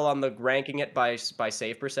 did well on the ranking it by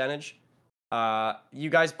save percentage. You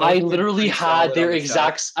guys both I did literally pretty solid had on their the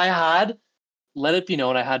exact. I had. Let it be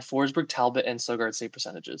known, I had Forsberg, Talbot, and Sogard save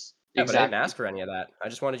percentages. Yeah, but I didn't ask for any of that. I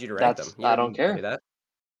just wanted you to rank them. You I don't didn't give me care. that.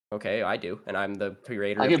 Okay, I do, and I'm the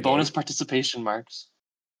creator I of get the bonus game. participation marks.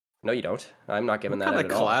 No, you don't. I'm not giving What that kind out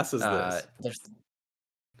of at all. class is this? there's-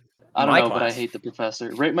 I don't My know, but I class. hate the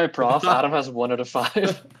professor. Rate my prof. Adam has 1 out of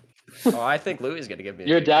 5. Oh, I think Louis is gonna give me. a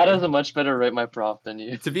Your good dad grade. has a much better rate my prof than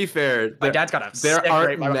you. To be fair, My dad's got a there sick aren't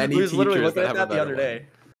rate my many Louis was literally teachers looking that at have that a the other better day.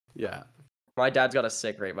 Yeah. My dad's got a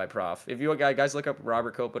sick rate my prof. If you guys look up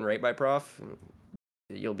Robert Copeland rate my prof,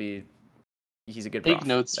 you'll be. He's a good prof. Take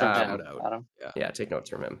notes from him, shout out. Adam. Yeah, take notes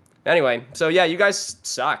from him. Anyway, so yeah, you guys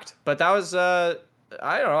sucked, but that was I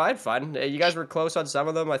don't know, I had fun. You guys were close on some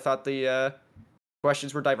of them. I thought the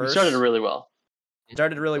questions were We diverse. started really well.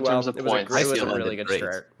 Started really in well. terms of It was a, points. it I was feel a I really did good great.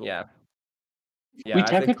 start. Yeah. Yeah, We I think-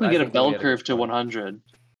 technically I get a think bell Louis had curve to fun. 100.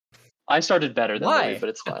 I started better than Why? Louis, but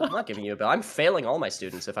it's fine. I'm not giving you a bill. I'm failing all my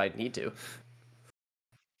students if I need to.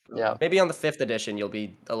 Yeah. Maybe on the 5th edition you'll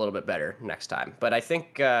be a little bit better next time. But I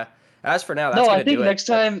think as for now, that's No, gonna I think do it. next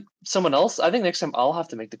time I think next time I'll have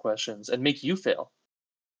to make the questions and make you fail.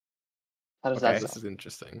 How does Okay. that This sound? is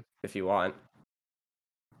interesting. If you want.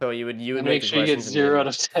 So you would And make make the sure you get questions and 0 out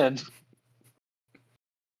of 10.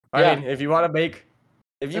 I Yeah. mean, if you want to make,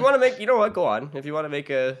 you know what, go on. If you want to make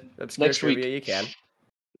a obscure Next week. trivia, you can.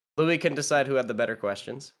 Louis can decide who had the better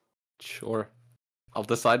questions. Sure. I'll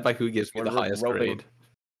decide by who gives me Or the highest roping. grade.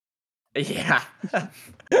 Yeah.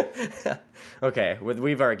 Okay,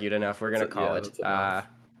 we've argued enough. We're gonna That's- call yeah, it. that's enough.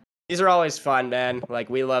 These are always fun, man. Like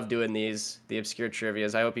we love doing these, the obscure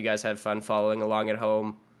trivias. I hope you guys had fun following along at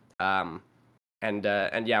home. And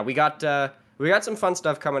yeah, we got some fun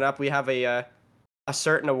stuff coming up. We have a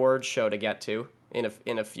certain awards show to get to in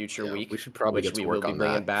a future Yeah, week. we should probably which get to we work will be on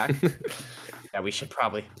bringing that. back. Yeah, we should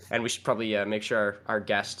probably make sure our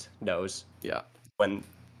guest knows Yeah. when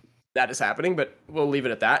that is happening, but we'll leave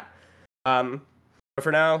it at that. But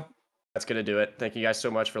for now, that's going to do it. Thank you guys so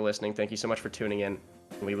much for listening. Thank you so much for tuning in.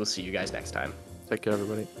 We will see you guys next time. Take care,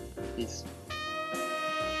 everybody. Peace.